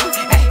on that beat,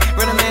 ayy.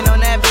 Run a man on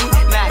that beat.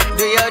 Now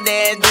do your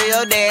dance, do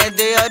your dance,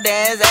 do your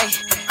dance, ayy.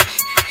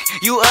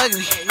 You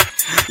ugly,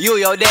 you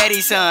your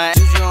daddy's son.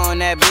 Juju on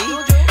that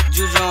beat,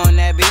 juju on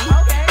that beat,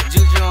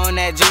 juju on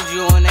that,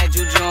 juju on that,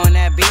 juju on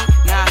that beat.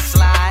 Now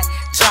slide,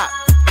 drop,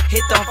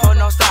 hit them for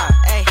no stop,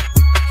 ayy.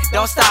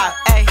 Don't stop,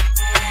 ayy.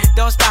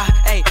 Don't stop,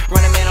 ayy.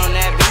 Run a man on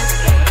that beat,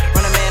 ayy.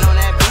 Run a man on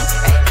that beat,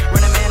 ayy.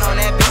 Run a man on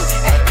that beat,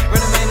 ayy.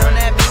 Run a man on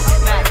that beat.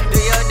 Now do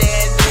your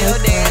dance, do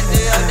your dance, do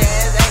your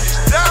dance,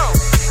 ayy.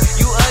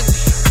 You ugly,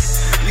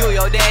 you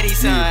your daddy's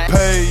son. Get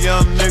paid,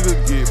 young nigga,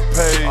 get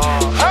paid.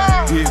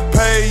 Get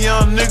paid,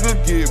 young nigga,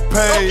 get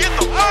paid.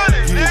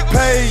 Get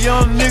paid,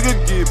 young nigga,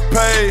 get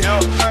paid.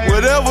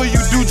 Whatever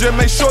you do, just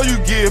make sure you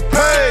get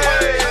paid.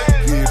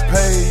 Get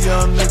paid,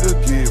 young nigga,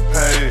 get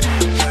paid.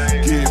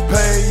 Get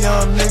paid,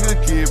 young nigga,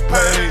 get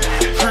paid.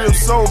 Crib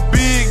so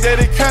big that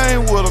it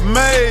came with a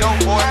maid.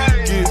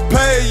 Get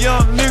paid,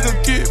 young nigga,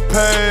 get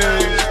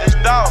paid.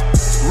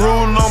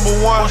 Rule number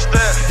 1,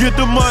 get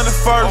the money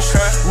first.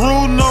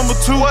 Rule number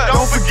 2,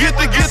 don't forget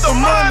to get the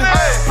money.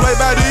 Play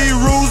by these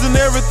rules and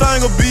everything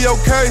will be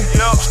okay.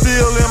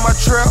 Still in my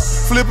trap,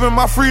 flipping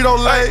my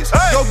Frito-Lays.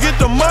 Go get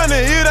the money,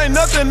 it ain't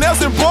nothing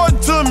else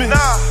important to me.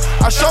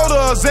 I showed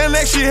her a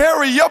Xanax, she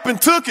hurry up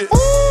and took it.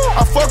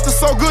 I fucked her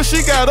so good,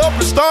 she got up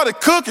and started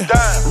cooking.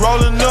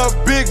 Rolling up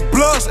big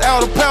blunts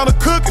out a pound of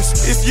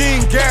cookies. If you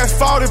ain't gas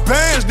 40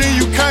 bands, then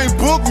you can't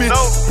book me.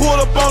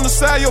 Pulled up on the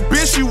side, your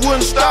bitch, she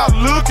wouldn't stop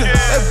looking.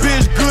 That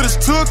bitch good as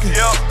tookin',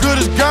 good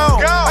as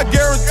gone. I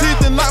guarantee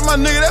tonight, my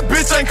nigga, that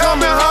bitch ain't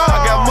coming home.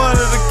 I got money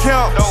to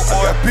count,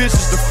 I got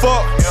bitches to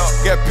fuck,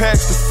 got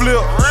packs to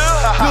flip,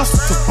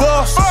 pistols to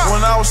bust.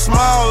 When I was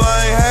small,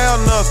 I ain't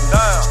had nothing.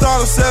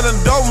 Started selling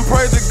dope and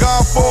prayed to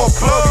God for a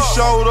plug. He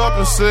showed up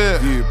and said,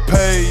 get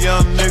paid,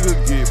 young nigga,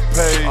 get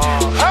paid.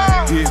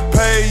 Get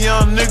paid,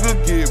 young nigga,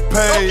 get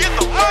paid.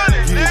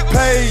 Get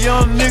paid,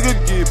 young nigga,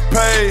 get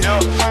paid.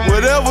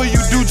 Whatever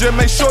you do, just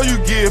make sure you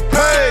get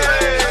paid.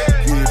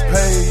 Get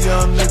paid,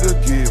 young nigga,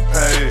 get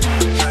paid.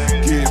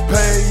 Get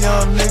paid,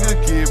 young nigga,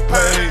 get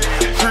paid.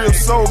 Crib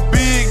Crib so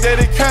big that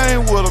it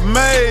came with a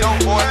maid.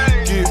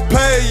 Get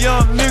paid,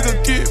 young nigga,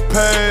 get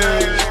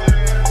paid.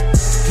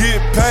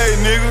 Get paid,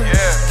 nigga.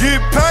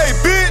 Get paid,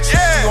 bitch.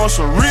 You on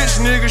some rich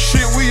nigga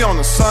shit, we on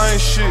the same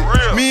shit.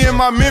 Me and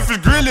my Memphis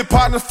Grizzly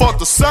partners fuck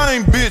the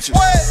same bitches.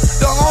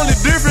 The only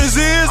difference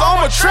is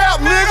I'm a trap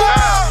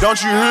nigga.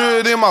 Don't you hear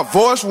it in my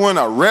voice when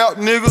I rap,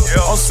 nigga?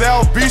 On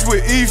South Beach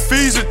with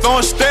E-Fees and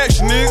throwing stacks,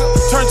 nigga.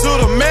 Turn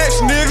to the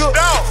max, nigga.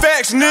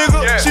 Facts,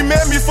 nigga. She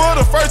met me for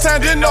the first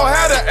time, didn't know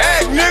how to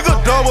act, nigga.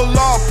 Double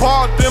law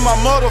parked in my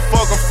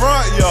motherfucking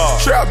front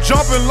yard. Trap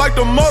jumping like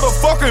the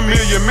motherfucking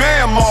Million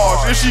Man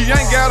Mars. If she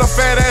ain't got a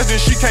fat ass, then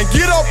she can't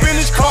get up in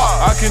this car.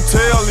 I can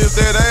tell if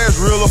that ass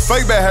real or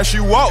fake by how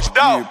she walks.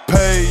 Get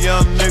paid,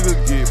 young nigga,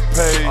 get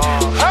paid.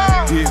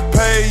 Get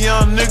paid,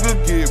 young nigga,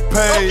 get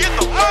paid.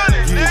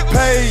 Get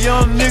paid,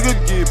 young nigga,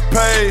 get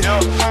paid.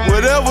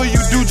 Whatever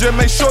you do, just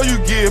make sure you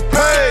get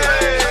paid.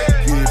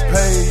 Get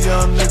paid,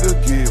 young nigga,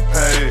 get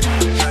paid.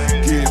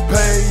 Get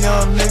paid,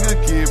 young nigga,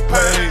 get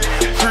paid.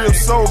 Crib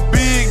so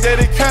big that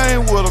it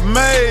came with a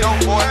maid.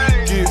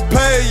 Get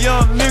paid,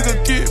 young nigga,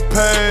 get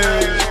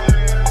paid.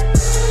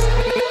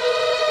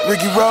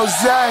 Ricky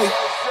Rose,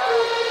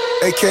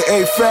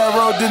 aka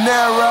Pharaoh De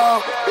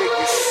Niro.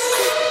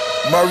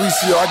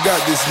 Mauricio, I got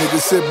this, nigga.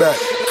 Sit back.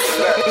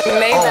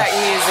 Maybach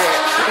music.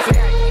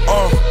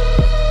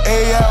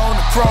 AI on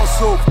the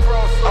crossover.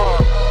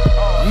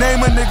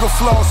 Name a nigga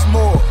Floss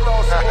More.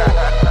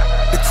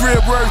 The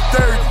crib worth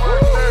 30.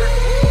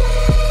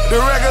 The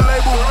record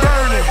label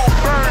burning.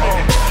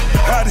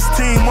 Hottest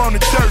team on the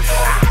turf.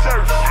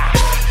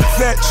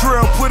 Fat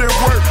Trill put in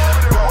work.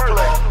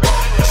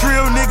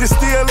 Trill niggas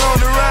still on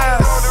the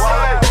rise.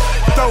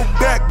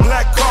 Throwback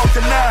black Hawk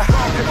and I.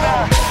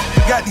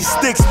 Got these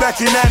sticks back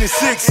in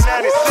 96.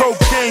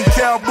 Cocaine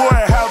cowboy,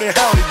 howdy,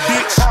 howdy,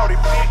 bitch.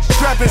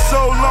 Trapping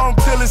so long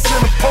till it's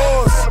in the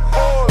pores.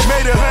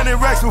 Made 100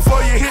 racks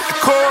before you hit the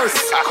chorus.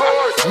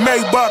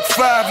 Maybach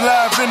 5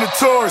 live in the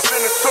Taurus.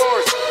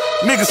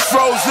 Niggas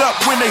froze up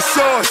when they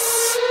saw us.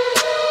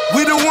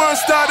 We the ones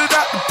started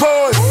out the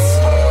pores.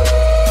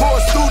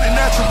 Pores through the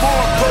natural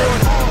born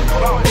pores.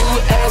 New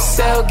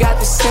SL got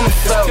the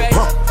centerfold.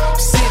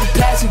 Sitting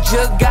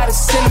passenger got a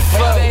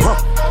centerfold.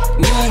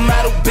 New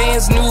model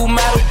Benz, new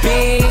model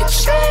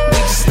bitch. We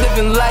just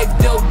living life,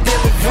 dope,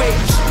 dealing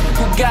rich.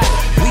 Who got it?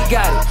 We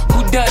got it. Who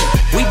done it?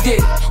 We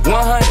did it.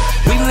 100.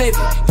 We live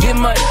it. Get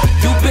money.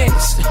 Do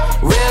business.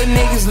 Real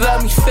niggas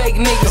love me. Fake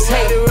niggas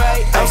hate it,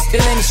 right? I'm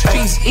still in the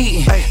streets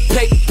eating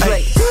paper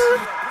plates.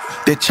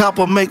 That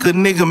chopper make a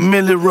nigga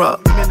milli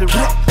rock.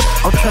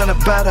 I'm tryna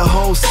buy the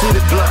whole city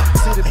block.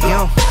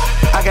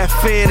 I got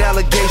fed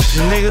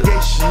allegations, nigga.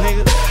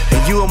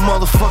 And you a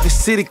motherfucking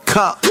city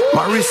cop.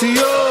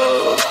 Mauricio,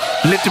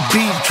 let the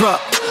beat drop.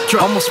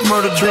 Almost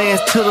murder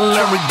dance to the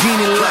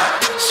Lamborghini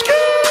lot.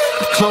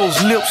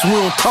 Closed lips, we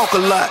don't talk a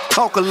lot.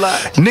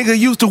 Nigga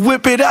used to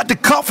whip it out the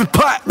coffee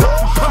pot.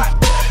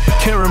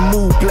 Can't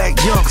remove black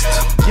youngster.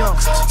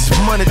 This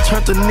money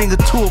turned a nigga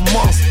to a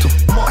monster.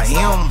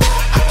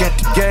 I got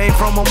the game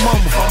from my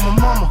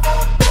mama.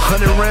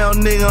 100 round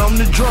nigga, I'm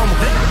the drummer.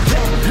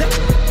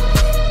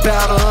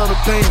 Battle of the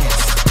bands.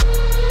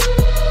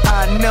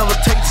 I never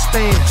take the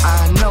stands.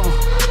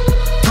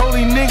 Told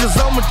these niggas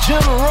I'm a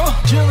general.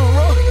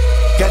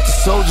 Got the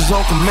soldiers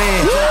on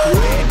command.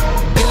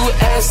 New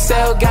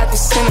SL got the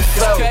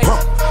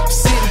centerfold.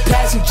 Sitting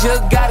passenger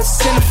got a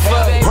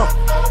centerfold.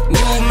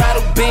 New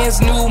model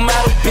Benz, new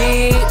model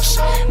bitch.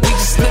 We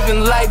just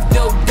living life,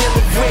 dope,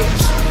 dealing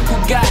rich. Who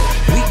got it?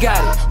 We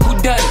got it. Who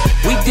done it?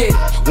 We did it.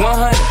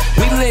 100.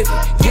 We live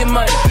it. Get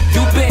money.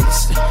 Do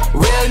business.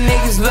 Real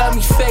niggas love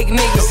me. Fake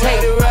niggas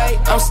hate it, right?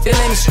 I'm still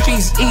in the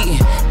streets eating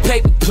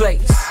paper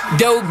plates.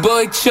 Dope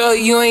boy, Cho,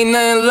 you ain't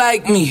nothing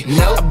like me.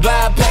 Nope. I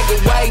buy a pack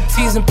of white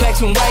tees and pack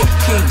some white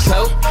keys.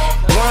 Nope.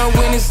 One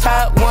when it's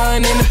hot,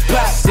 one in the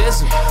pot.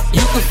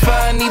 You can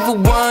find either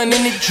one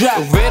in the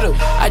drop. Riddle.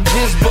 I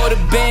just bought a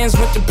Benz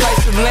with the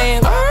price of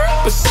land.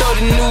 But so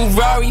the new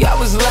Rari, I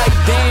was like,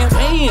 damn.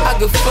 I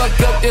could fuck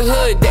up the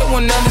hood, they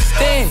won't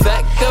understand.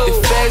 The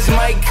feds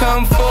might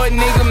come for a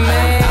nigga,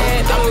 man.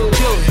 I'ma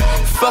do it.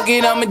 Fuck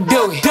it, I'ma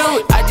do it.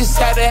 I just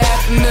had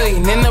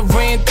 $500,000 and I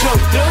ran through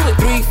it.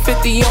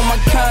 350 on my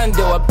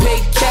condo, I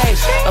paid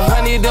cash.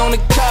 100 on the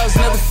cars,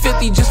 another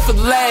 50 just for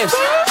laughs.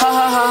 Ha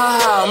ha ha ha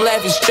ha, I'm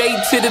laughing straight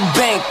to the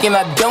bank. And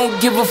I don't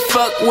give a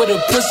fuck what a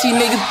pussy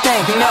nigga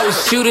think. And I would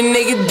shoot a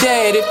nigga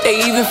dead if they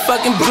even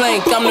fucking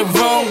blink. I'm the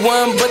wrong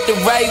one, but the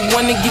right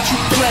one to get you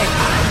blanked.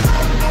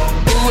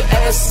 New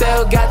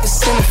SL got the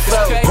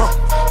centerfold.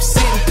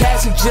 Sitting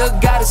passenger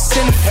got a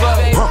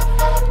centerfold.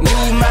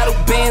 New model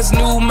Benz,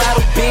 new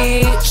model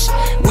bitch.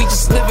 We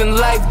just living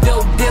life,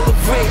 dope, dealing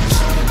rich.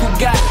 Who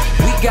got it?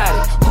 We got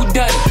it. Who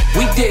done it?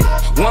 We did it.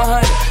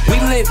 100. We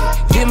live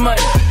it. Get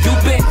money. Do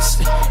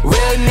business.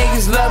 Real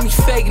niggas love me.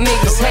 Fake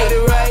niggas hate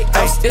it, right?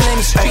 I'm still in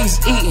the streets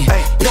eating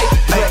paper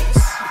plates.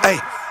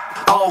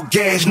 All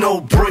gas,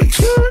 no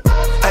brakes.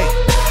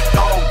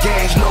 All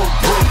gas, no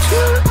brakes.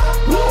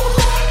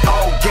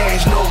 All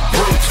gas, no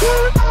brakes.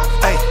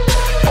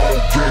 All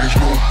gas,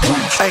 no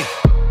brakes.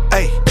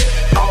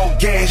 All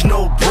gas,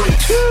 no brakes.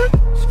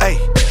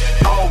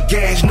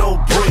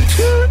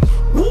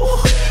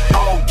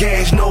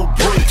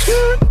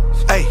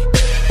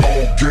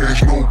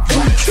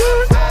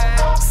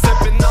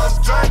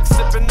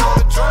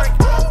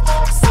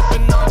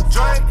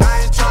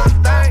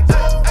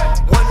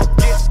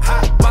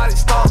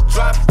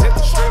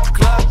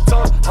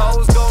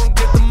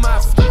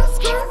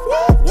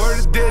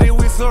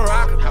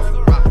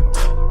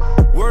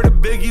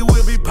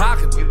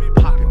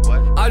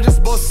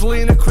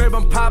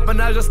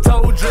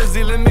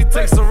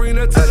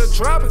 Serena to the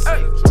tropics.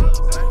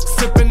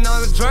 Sipping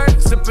on a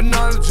drink, sipping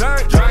on a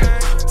drink,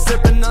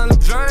 sipping on a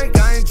drink.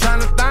 I ain't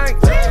tryna think.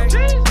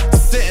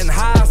 Sitting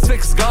high,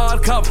 6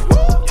 guard cover.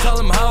 Tell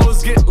them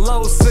hoes get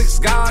low, 6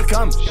 guard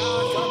coming.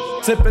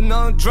 Sipping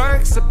on a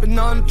drink, sipping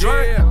on a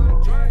drink.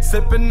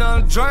 Sipping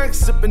on a drink,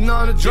 sipping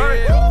on a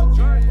drink.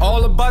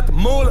 All about the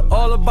moolah,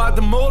 all about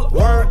the moolah.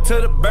 Word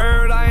to the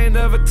bird, I ain't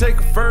never take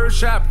a first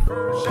shot.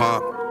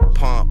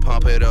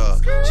 Pump it up.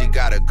 She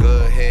got a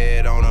good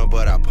head on her,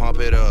 but I pump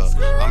it up.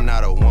 I'm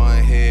not a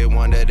one-hit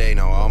wonder, they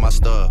know all my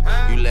stuff.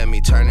 You let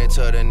me turn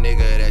into the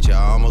nigga that you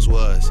almost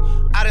was.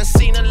 I done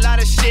seen a lot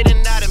of shit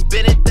and I done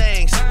been in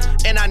things.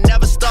 And I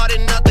never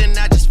started nothing,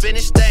 I just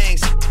finished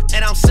things.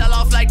 And I'm sell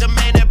off like the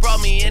man that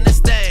brought me in this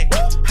thing.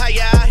 How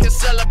ya out here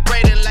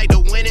celebrating like the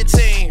winning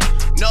team?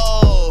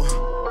 No,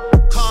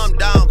 calm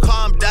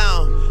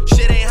down.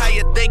 Shit ain't how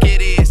you think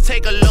it is,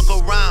 take a look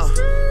around.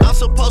 I'm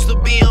supposed to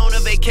be on a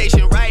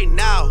vacation right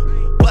now,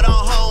 but I'm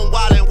home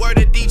wildin', word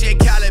to DJ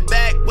Khaled,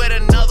 back with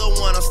another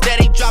one. I'm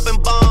steady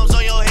dropping bombs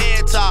on your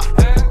head top.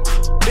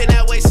 Been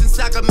that way since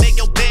I could make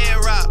your bed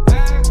rock.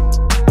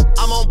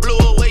 I'm on blue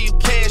where you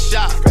can't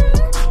shop.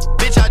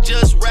 Bitch, I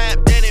just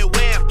rapped and it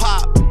went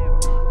pop.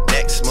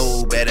 Next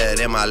move better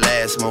than my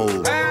last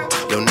move.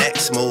 Your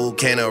next move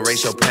can't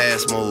erase your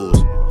past moves.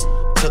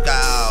 Took her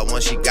out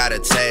when she got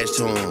attached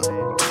to him.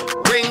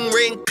 Ring,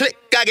 ring, click,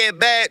 I get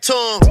back to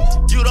him.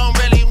 You don't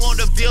really want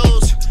the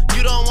views.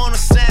 You don't want a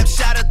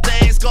snapshot of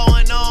things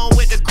going on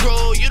with the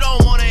crew. You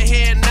don't want to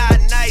hear not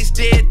nice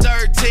did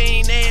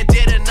 13 and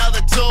did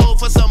another 2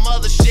 for some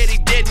other shit he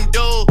didn't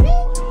do.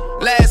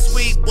 Last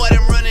week, boy,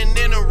 them running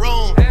in the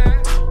room.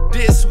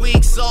 This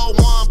week, sold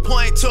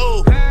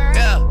 1.2.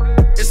 Yeah,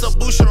 it's a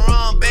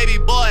Boucheron, baby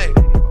boy.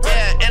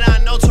 Yeah, and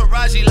I know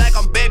Taraji like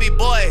I'm baby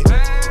boy.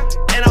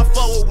 And I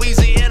fuck with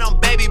Weezy and I'm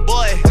baby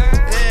boy.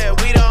 Yeah,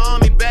 we the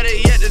army, better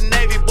yet the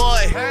Navy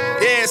boy.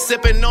 Yeah,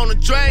 sipping on a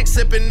drink,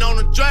 sipping on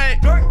a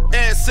drink.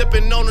 Yeah,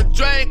 sipping on a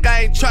drink,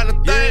 I ain't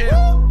tryna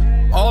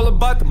think. All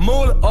about the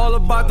moolah, all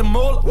about the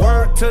moolah.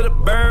 Word to the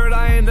bird,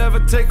 I ain't never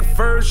take a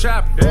first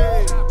shot.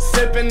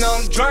 Sipping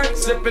on a drink,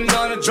 sipping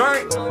on a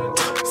drink.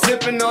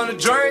 Sipping on a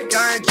drink,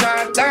 I ain't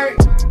tryna think.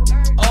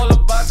 All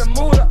about the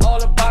moolah,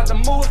 all about the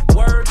moolah.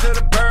 Word to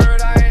the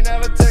bird, I ain't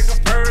never take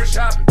a first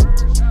shot.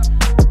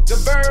 The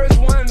birds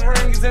won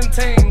rings and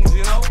things,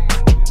 you know.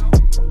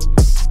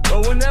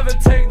 But we'll never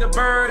take the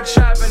bird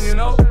shopping, you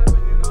know.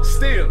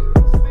 Still,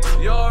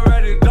 you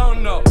already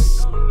don't know.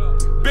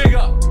 Big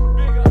up,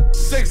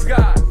 6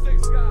 guys.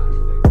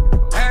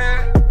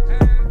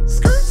 And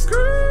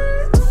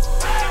skirt.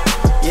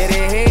 Yeah,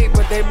 they hate,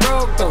 but they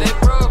broke though.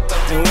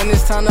 And when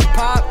it's time to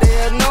pop, they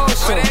have no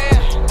show.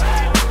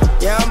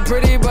 Yeah, I'm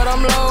pretty, but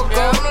I'm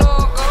loco.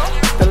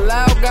 The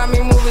loud got me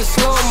moving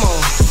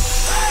slow-mo.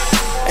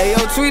 Hey,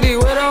 yo, Tweety,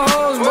 where the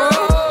hoes, bro?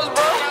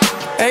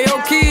 Hey,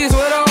 yo, Keys,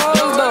 where the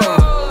hoes,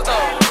 though?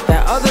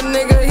 That other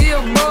nigga, he a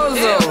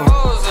bozo.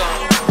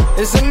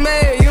 It's a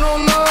mayor, you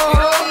don't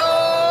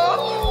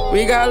know.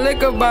 We got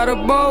liquor by the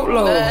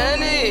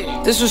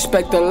boatload.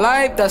 Disrespect the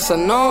life, that's a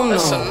no-no.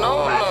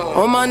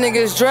 All my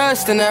niggas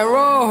dressed in that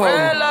rojo.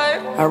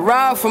 I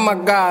ride for my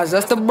guys,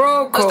 that's the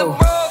bro code.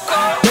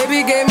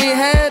 Baby gave me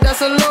head,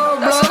 that's a low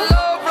blow.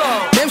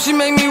 Damn, she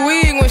make me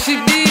weak when she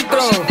deep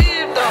throw.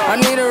 I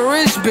need a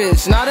rich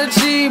bitch, not a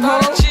cheap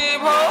hoe.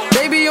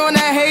 Baby on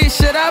that hate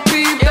shit, I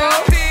peep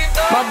though.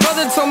 My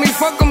brother told me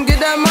fuck him, get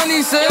that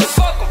money, sis.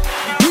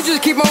 You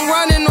just keep on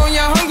running on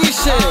your hungry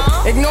shit.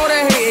 Ignore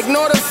the hate,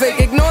 ignore the fake,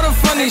 ignore the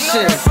funny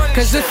shit.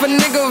 Cause if a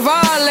nigga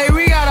violate,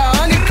 we got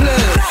 100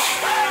 clips.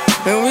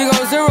 And we go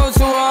 0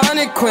 to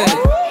 100 quid.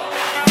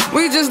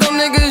 We just them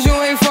niggas you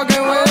ain't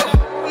fucking with.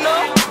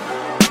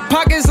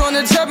 Pockets on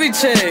the chubby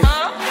chick.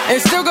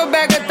 And still go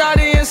back a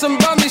thotty and some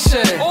bummy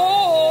shit.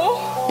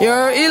 You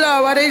heard Eli,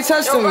 why they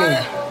testing me?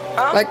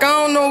 Like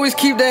I don't always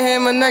keep the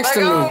hammer next to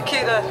me.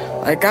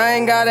 Like I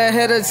ain't got a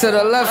header to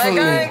the left of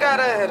me.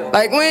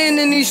 Like we ain't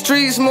in these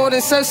streets more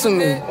than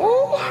sesame.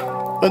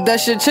 But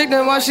that shit chick,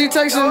 then why she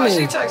texting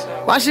me?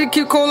 Why she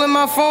keep calling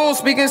my phone,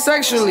 speaking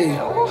sexually?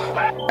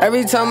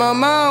 Every time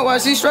I'm out, why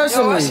she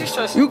stressing me?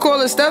 You call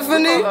her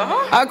Stephanie?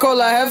 I call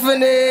her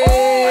Heffany.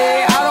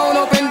 I don't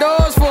open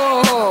doors for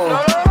a hoe.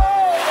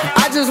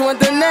 I just want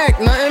the neck,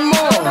 nothing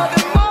more.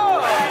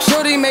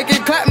 Shorty, make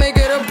it clap, make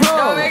it a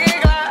pro.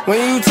 When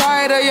you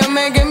tired of your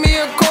man, give me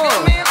a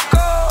call.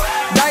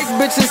 Dyke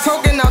bitches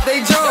talking out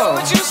they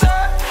jaw.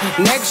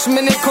 Next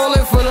minute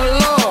calling for the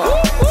law.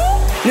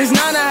 This 9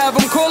 I have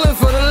them calling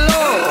for the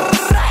law.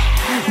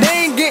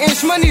 They ain't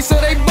getting money, so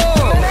they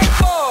bored.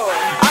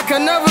 I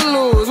can never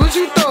lose, what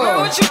you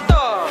thought?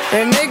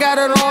 And they got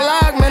it on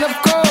lock, man, of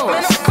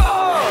course.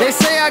 They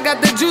say I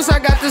got the juice, I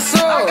got the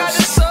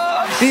sauce.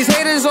 These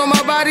haters on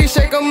my body,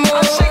 shake them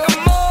off.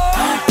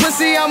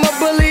 Pussy, I'm a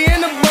bully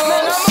in the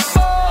boss.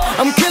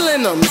 I'm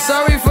killing them,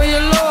 sorry for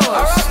your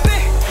loss.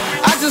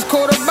 I just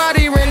caught a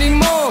body, Randy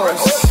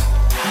Moss.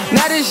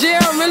 Now this year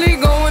I'm really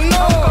going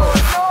north.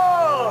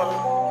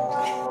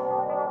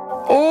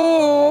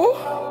 Ooh.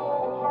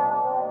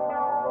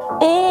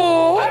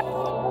 Ooh.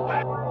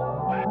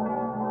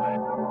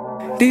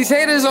 These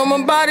haters on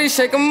my body,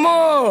 shake 'em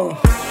more.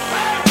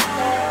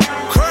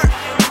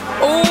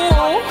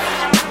 Ooh.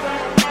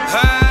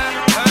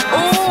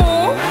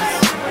 Ooh.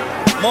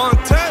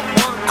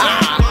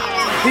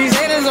 These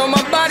haters on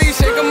my body,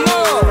 shake 'em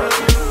more.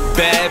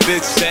 Bad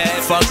bitch,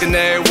 bad, fucking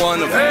every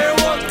one of them.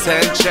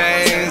 10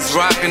 chains,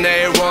 rocking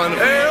every one of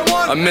them.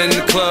 I'm in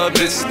the club,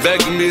 bitches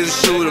begging me to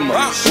shoot 'em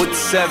up. With the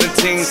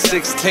 17,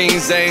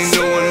 16s, they ain't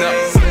new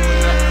enough.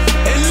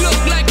 It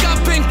look like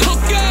I've been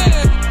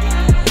cooking.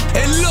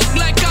 It look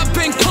like I've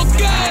been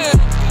cooking.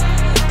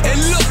 It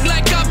look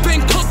like I've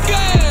been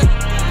cooking.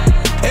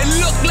 It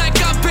look like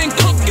I've been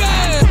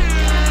cooking.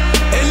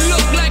 It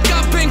look like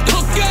I've been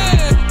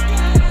cooking.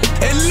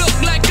 It look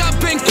like I've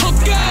been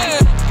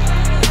cooking.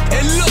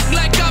 It look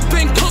like I've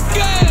been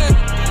cooking.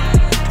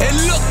 It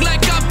look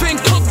like I've been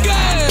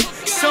cooking.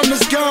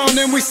 Summer's gone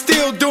and we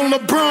still doing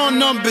LeBron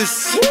numbers.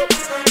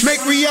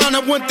 Make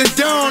Rihanna want the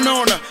dawn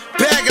on her.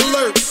 Bag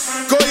alert,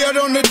 go out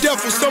on the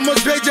duffel. So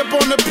much rage up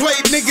on the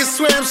plate, niggas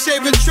swear I'm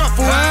shaving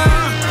truffle.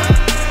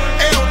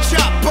 El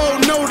Chapo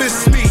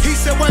noticed me. He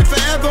said, wait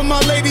forever, my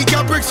lady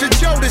got bricks for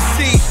Joe to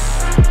see.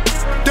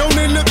 Don't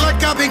it look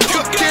like I've been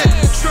cooking?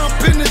 Trump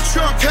in the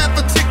trunk, half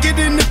a ticket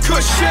in the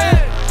cushion.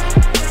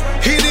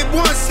 Hit it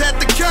once, had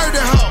to curve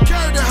the hoe.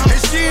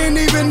 And she ain't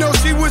even know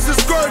she was a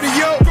squirter,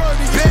 yo.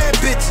 Bad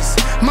bitches,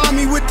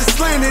 mommy with the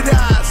slanted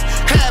eyes.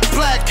 Half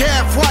black,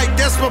 half white,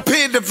 that's my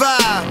peer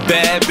divide.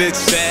 Bad bitch,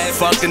 bad,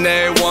 fucking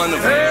every one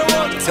of them.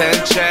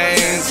 10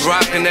 chains,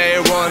 rocking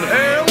every one of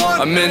them.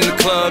 I'm in the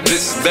club,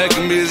 bitches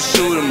begging me to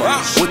shoot 'em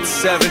up. With the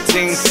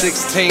 17,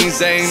 16s,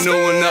 they ain't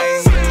new enough.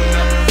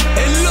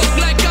 It look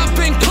like I've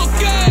been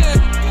cooking.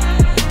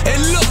 It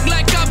look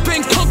like I've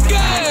been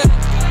cooking.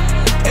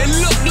 It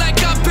look like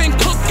I've been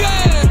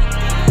cooking.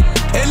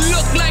 It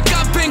look like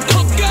I've been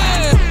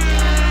cooking.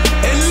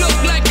 It look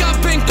like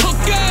I've been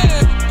cooking.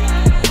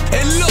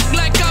 It look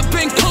like I've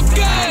been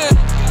cooking.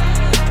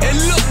 It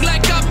look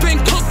like I've been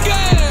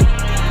cooking.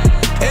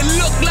 It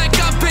look like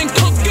I've been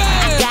cooking.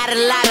 I got a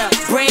lot of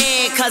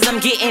bread, cause I'm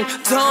getting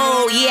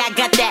told. Yeah, I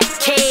got that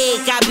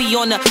cake, I be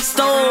on the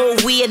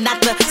stove. We are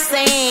not the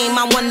same,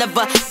 I'm one of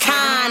a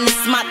kind.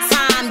 It's my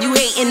time, you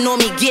hating on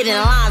me, get in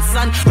line,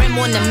 son. Ram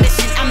on the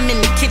mission, I'm in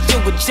the kitchen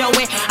with Joe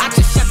and I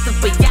just shut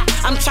the yacht.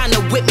 I'm trying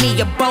to whip me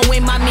a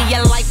Boeing, mommy,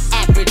 your life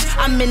average.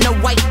 I'm in the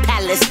White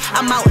Palace,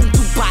 I'm out in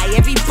Dubai.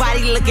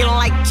 Everybody looking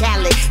like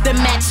Khaled, the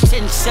match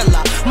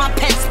chinchilla. My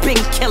pet's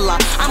been killer.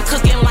 I'm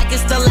cooking like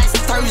it's the last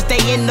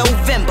Thursday in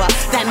November.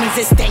 That means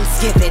it's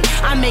Thanksgiving.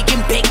 I'm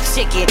making baked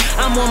chicken.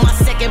 I'm on my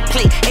second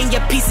plate and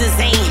your pieces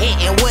ain't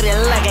hitting. What it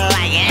looking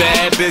like?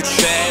 Bad bitch,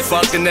 bad,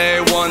 fucking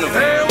every one of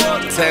them.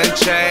 10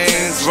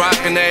 chains,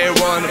 rocking every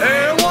one of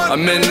them.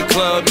 I'm in the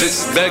club,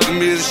 bitches begging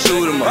me to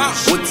shoot 'em up.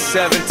 With the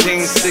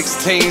 17,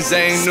 16s,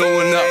 they ain't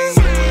new enough.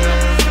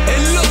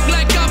 It look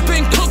like I've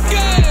been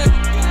cooking.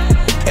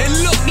 It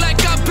look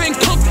like I've been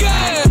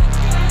cooking.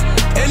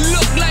 It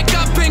look like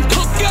I've been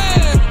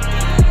cooking.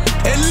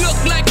 It look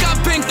like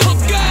I've been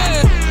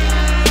cooking.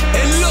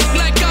 It look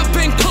like I've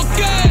been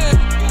cooking.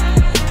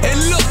 It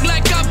look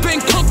like I've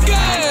been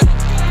cooking.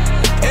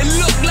 It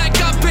look like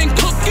I've been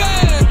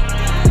cooking.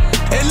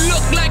 It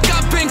look like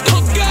I've been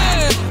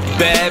cooking.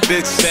 Bad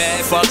bitch, bad,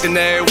 fucking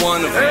every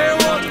one of them.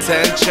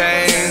 10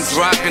 chains,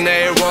 rocking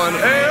every one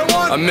of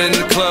them. I'm in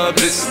the club,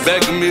 bitches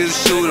begging me to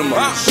shoot 'em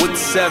up. With the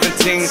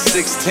 17,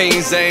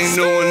 16s, they ain't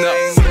new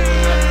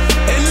enough.